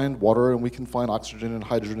can find water and we can find oxygen and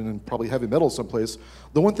hydrogen and probably heavy metals someplace.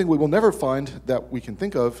 The one thing we will never find that we can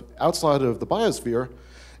think of outside of the biosphere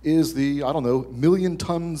is the, 1,000,000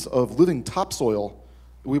 tons of living topsoil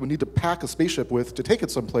we would need to pack a spaceship with to take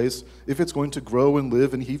it someplace if it's going to grow and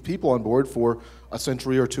live and heave people on board for a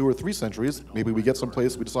century or 2 or 3 centuries. Maybe we get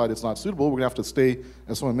someplace, we decide it's not suitable, we're gonna have to stay,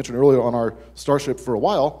 as someone mentioned earlier, on our Starship for a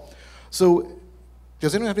while. So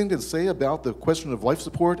does anyone have anything to say about the question of life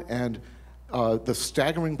support and the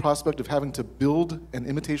staggering prospect of having to build an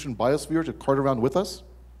imitation biosphere to cart around with us?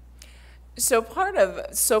 So part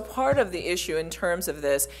of the issue in terms of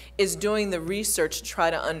this is doing the research to try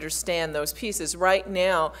to understand those pieces. Right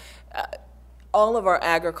now, all of our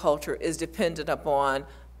agriculture is dependent upon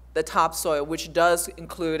the topsoil, which does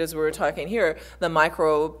include, as we were talking here, the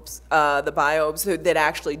microbes, the biobes that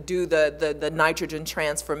actually do the nitrogen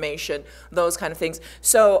transformation, those kind of things.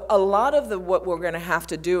 So a lot of what we're going to have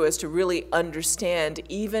to do is to really understand,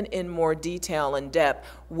 even in more detail and depth,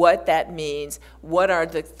 what that means, what are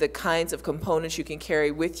the kinds of components you can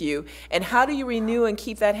carry with you, and how do you renew and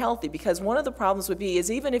keep that healthy? Because one of the problems would be is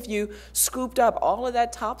even if you scooped up all of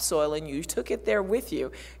that topsoil and you took it there with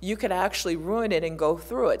you, you could actually ruin it and go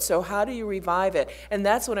through it. So how do you revive it? And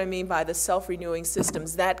that's what I mean by the self-renewing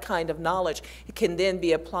systems. That kind of knowledge can then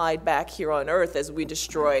be applied back here on Earth as we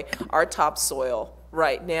destroy our topsoil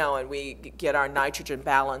right now and we get our nitrogen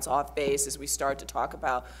balance off base as we start to talk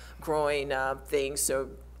about growing things. So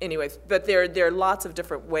anyways, but there are lots of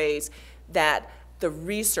different ways that the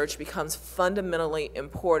research becomes fundamentally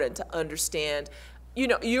important to understand. You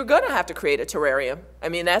know, you're going to have to create a terrarium. I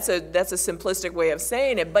mean, that's a simplistic way of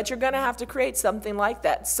saying it, but you're going to have to create something like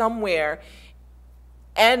that somewhere.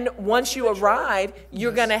 And once you arrive,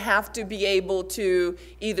 you're going to have to be able to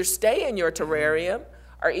either stay in your terrarium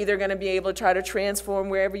or either going to be able to try to transform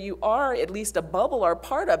wherever you are, at least a bubble or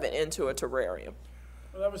part of it, into a terrarium.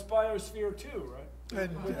 Well, that was Biosphere 2,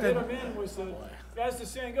 right? What did them in was as the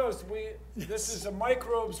saying goes, this is a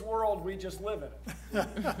microbes world, we just live in it.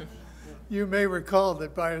 You may recall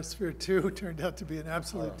that Biosphere 2 turned out to be an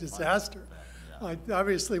absolute disaster.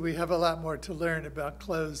 Obviously, we have a lot more to learn about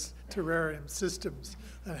closed terrarium systems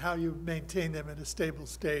and how you maintain them in a stable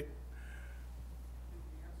state.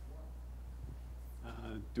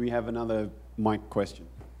 Do we have another mic question?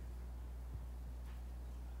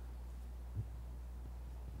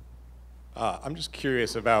 I'm just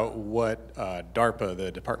curious about what DARPA,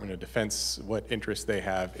 the Department of Defense, what interest they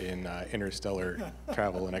have in interstellar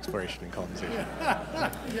travel and exploration and colonization.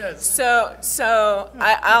 Yes. So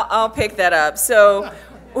I'll pick that up. So,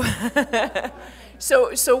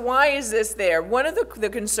 so why is this there? One of the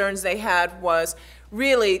concerns they had was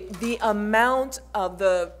really the amount of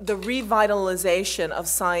the revitalization of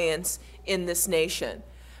science in this nation.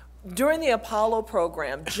 During the Apollo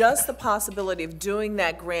program, just the possibility of doing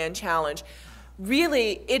that grand challenge,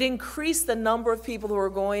 really, it increased the number of people who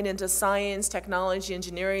are going into science, technology,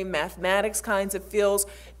 engineering, mathematics kinds of fields,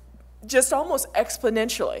 just almost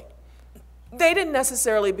exponentially. They didn't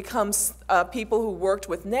necessarily become people who worked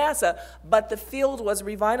with NASA, but the field was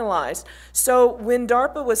revitalized. So when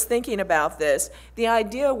DARPA was thinking about this, the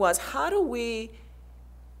idea was, how do we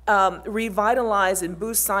revitalize and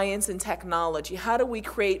boost science and technology? How do we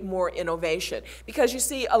create more innovation? Because you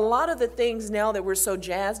see, a lot of the things now that we're so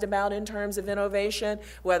jazzed about in terms of innovation,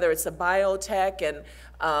 whether it's the biotech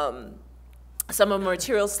and some of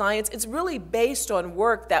material science, it's really based on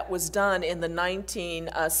work that was done in the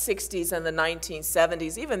 1960s and the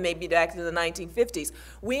 1970s, even maybe back to the 1950s.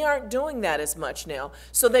 We aren't doing that as much now.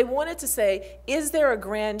 So they wanted to say, is there a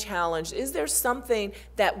grand challenge? Is there something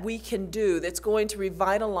that we can do that's going to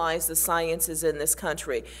revitalize the sciences in this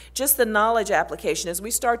country? Just the knowledge application, as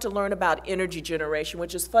we start to learn about energy generation,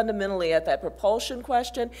 which is fundamentally at that propulsion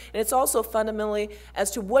question, and it's also fundamentally as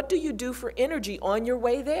to what do you do for energy on your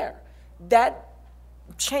way there? That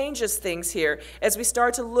changes things here. As we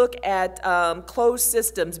start to look at closed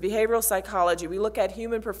systems, behavioral psychology, we look at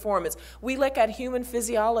human performance, we look at human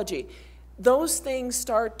physiology. Those things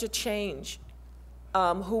start to change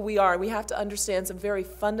who we are. We have to understand some very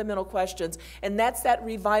fundamental questions, and that's that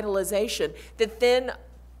revitalization that then,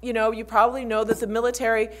 you know, you probably know that the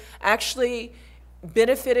military actually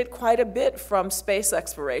benefited quite a bit from space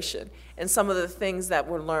exploration and some of the things that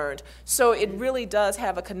were learned. So it really does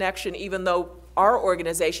have a connection, even though our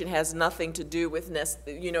organization has nothing to do with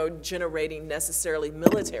generating necessarily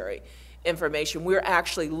military information. We're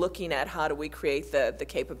actually looking at how do we create the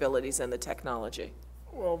capabilities and the technology.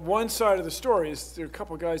 Well, one side of the story is there are a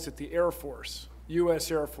couple of guys at the Air Force,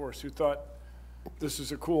 U.S. Air Force, who thought this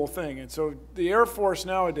was a cool thing. And so the Air Force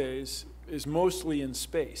nowadays is mostly in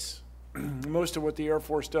space. Most of what the Air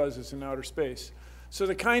Force does is in outer space. So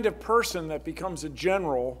the kind of person that becomes a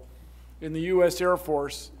general in the U.S. Air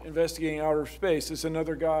Force investigating outer space is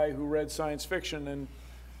another guy who read science fiction and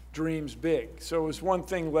dreams big. So it was one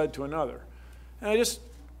thing led to another. And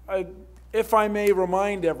if I may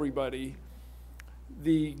remind everybody,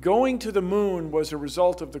 the going to the moon was a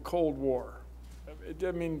result of the Cold War.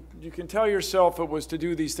 I mean, you can tell yourself it was to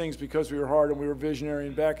do these things because we were hard and we were visionary,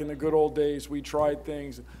 and back in the good old days we tried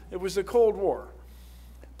things. It was the Cold War.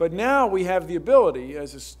 But now we have the ability,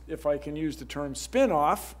 if I can use the term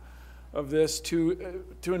spin-off of this, to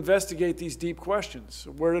investigate these deep questions.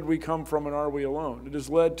 Where did we come from and are we alone? It has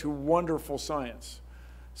led to wonderful science.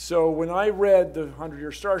 So when I read the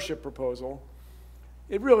 100-year Starship proposal,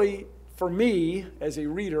 it really, for me as a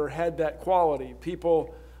reader, had that quality.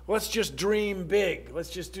 People, let's just dream big. Let's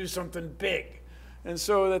just do something big. And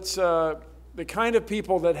so that's the kind of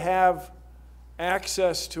people that have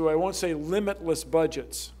access to, I won't say limitless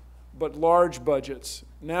budgets, but large budgets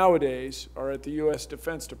nowadays are at the U.S.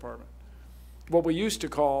 Defense Department. What we used to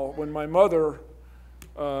call, when my mother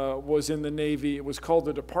was in the Navy, it was called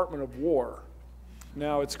the Department of War.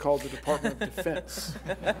 Now it's called the Department of Defense.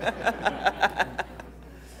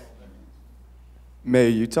 May,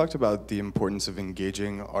 you talked about the importance of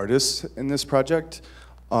engaging artists in this project.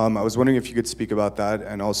 I was wondering if you could speak about that,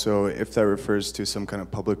 and also if that refers to some kind of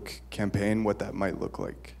public campaign, what that might look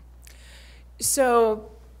like. So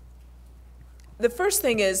the first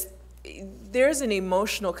thing is, there's an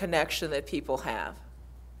emotional connection that people have,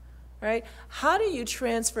 right? How do you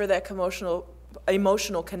transfer that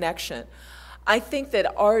emotional connection? I think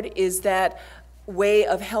that art is that way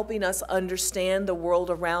of helping us understand the world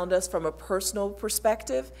around us from a personal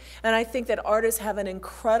perspective. And I think that artists have an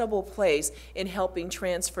incredible place in helping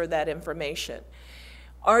transfer that information.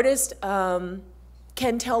 Artists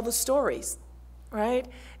can tell the stories, right?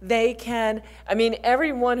 They can, I mean,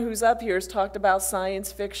 everyone who's up here has talked about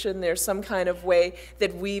science fiction. There's some kind of way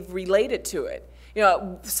that we've related to it. You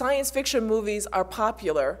know, science fiction movies are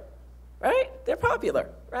popular, right? They're popular,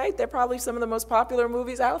 right? They're probably some of the most popular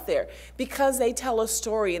movies out there because they tell a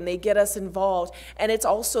story and they get us involved. And it's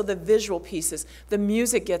also the visual pieces. The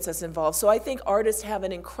music gets us involved. So I think artists have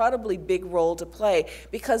an incredibly big role to play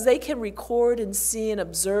because they can record and see and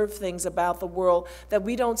observe things about the world that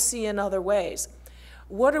we don't see in other ways.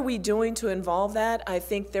 What are we doing to involve that? I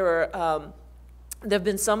think there have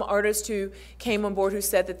been some artists who came on board who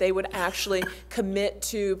said that they would actually commit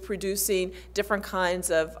to producing different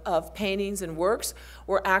kinds of paintings and works.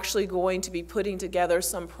 We're actually going to be putting together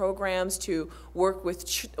some programs to work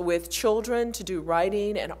with children to do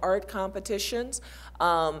writing and art competitions.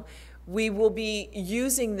 We will be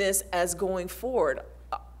using this as going forward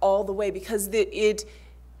all the way because it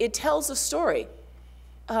tells a story.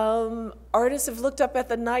 Artists have looked up at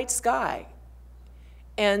the night sky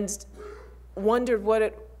and wondered what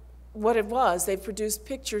it was. They've produced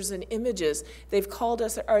pictures and images. They've called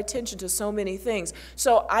our attention to so many things.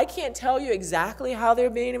 So I can't tell you exactly how they're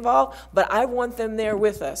being involved, but I want them there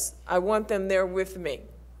with us. I want them there with me.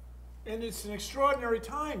 And it's an extraordinary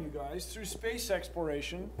time, you guys, through space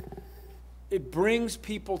exploration. It brings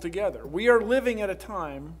people together. We are living at a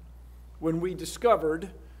time when we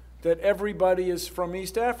discovered that everybody is from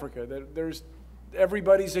East Africa, that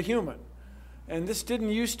everybody's a human. And this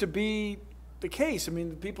didn't used to be the case. I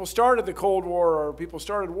mean, people started the Cold War or people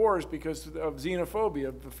started wars because of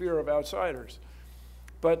xenophobia, the fear of outsiders.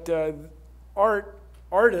 But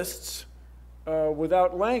artists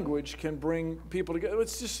without language can bring people together.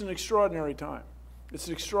 It's just an extraordinary time. It's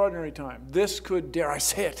an extraordinary time. This could, dare I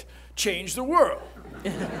say it, change the world.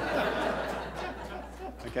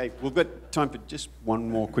 Okay, we've got time for just one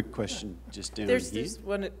more quick question just down here. There's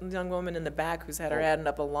one young woman in the back who's had her hand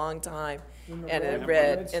up a long time, and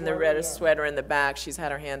the red sweater in the back. She's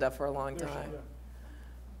had her hand up for a long time.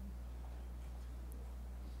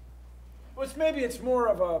 Well, maybe it's more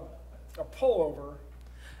of a pullover.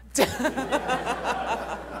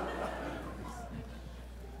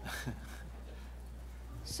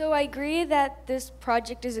 So I agree that this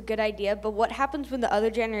project is a good idea, but what happens when the other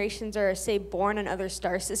generations are, say, born in other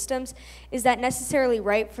star systems? Is that necessarily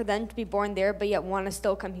right for them to be born there, but yet want to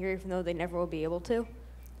still come here even though they never will be able to?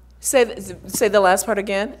 Say the last part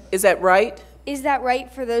again. Is that right? Is that right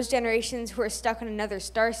for those generations who are stuck in another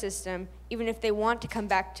star system, even if they want to come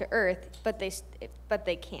back to Earth, but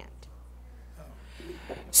they can't?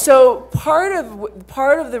 So part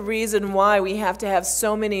of the reason why we have to have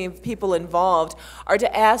so many people involved are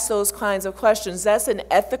to ask those kinds of questions. That's an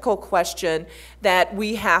ethical question that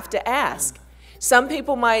we have to ask. Some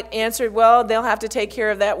people might answer, well, they'll have to take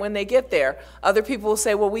care of that when they get there. Other people will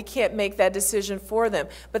say, well, we can't make that decision for them.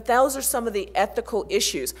 But those are some of the ethical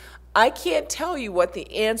issues. I can't tell you what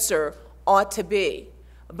the answer ought to be.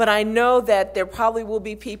 But I know that there probably will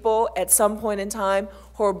be people at some point in time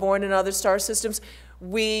who are born in other star systems.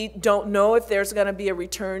 We don't know if there's going to be a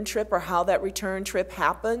return trip or how that return trip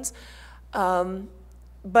happens.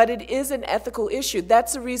 But it is an ethical issue.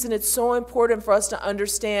 That's the reason it's so important for us to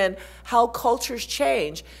understand how cultures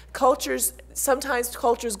change. Sometimes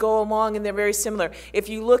cultures go along and they're very similar. If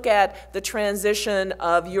you look at the transition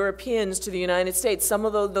of Europeans to the United States, some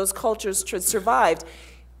of those cultures survived.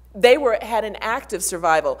 They had an active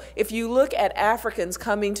survival. If you look at Africans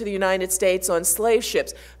coming to the United States on slave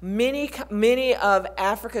ships, many of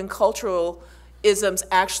African cultural isms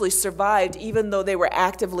actually survived even though they were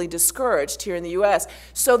actively discouraged here in the US.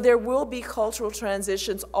 So there will be cultural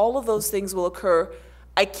transitions. All of those things will occur.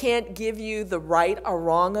 I can't give you the right or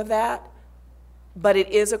wrong of that, but it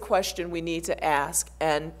is a question we need to ask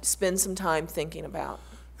and spend some time thinking about.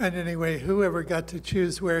 And anyway, whoever got to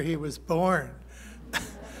choose where he was born?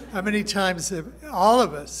 How many times have all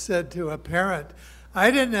of us said to a parent,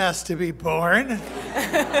 I didn't ask to be born?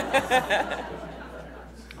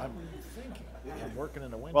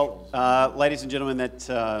 Well, ladies and gentlemen,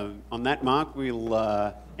 on that mark,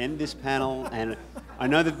 we'll end this panel. And I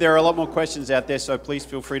know that there are a lot more questions out there, so please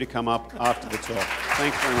feel free to come up after the talk.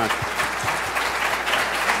 Thanks very much.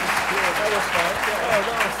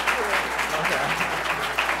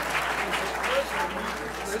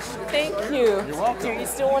 Thank you. You're welcome. Do you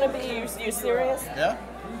still want to be, you serious? Yeah?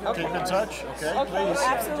 Okay. Keep in touch, okay? Okay, Please.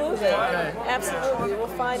 absolutely. Okay. Absolutely. We'll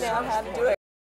find out how to do it.